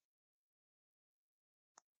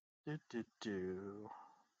 Do, do, do.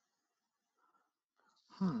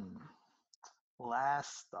 Hmm.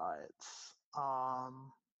 Last thoughts.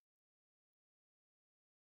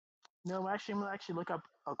 No, actually, I'm gonna actually look up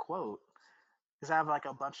a quote because I have like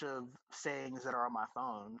a bunch of sayings that are on my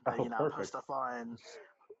phone that Oh, I perfect.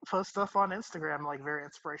 post stuff on Instagram, like very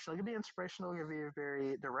inspirational. It can be inspirational, it can be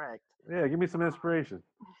very direct. Yeah. Give me some inspiration.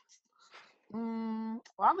 Well,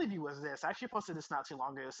 I'll leave you with this. I actually posted this not too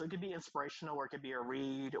long ago, so it could be inspirational, or it could be a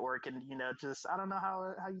read, or it can, just I don't know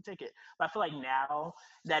how you take it. But I feel like now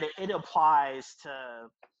that it applies to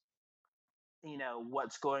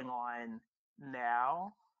what's going on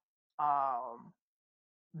now. Um,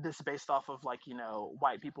 this is based off of like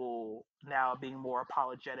white people now being more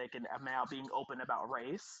apologetic and now being open about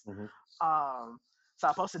race. Hmm. Um, so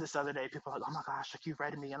I posted this the other day. People are like, "Oh my gosh, like you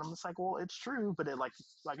read me," and I'm just like, "Well, it's true, but it like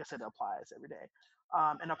I said, it applies every day."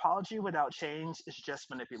 An apology without change is just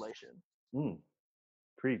manipulation. Mm,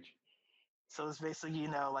 preach. So it's basically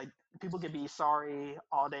like people can be sorry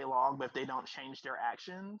all day long, but if they don't change their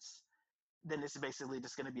actions, then it's basically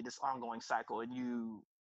just going to be this ongoing cycle, and you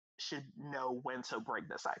should know when to break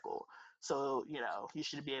the cycle. So, you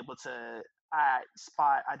should be able to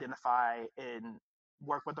spot, identify, and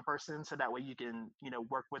work with the person so that way you can,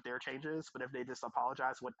 work with their changes. But if they just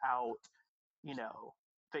apologize without, you know,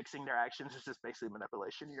 fixing their actions, it's just basically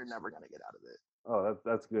manipulation. You're never going to get out of Oh,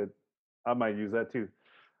 that's good. I might use that too.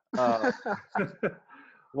 Uh, it.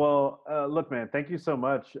 well, look, man, thank you so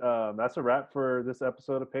much. That's a wrap for this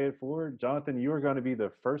episode of Pay It Forward. Jonathan, you are going to be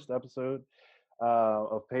the first episode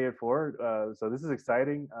of Pay It Forward. So this is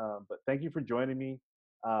exciting. But thank you for joining me.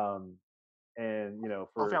 Um, and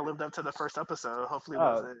Hopefully, I for lived up to the first episode. Hopefully, it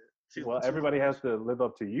uh, wasn't well, too everybody has much. to live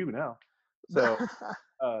up to you now. So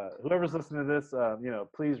whoever's listening to this,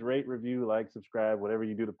 please rate, review, like, subscribe, whatever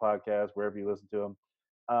you do to podcasts, wherever you listen to them.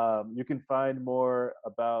 You can find more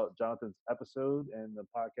about Jonathan's episode and the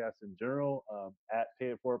podcast in general at Pay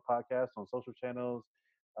It Forward Podcast on social channels,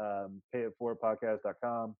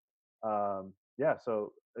 payitforwardpodcast.com. Yeah,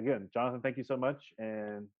 so again, Jonathan, thank you so much.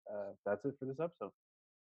 And that's it for this episode.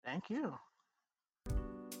 Thank you.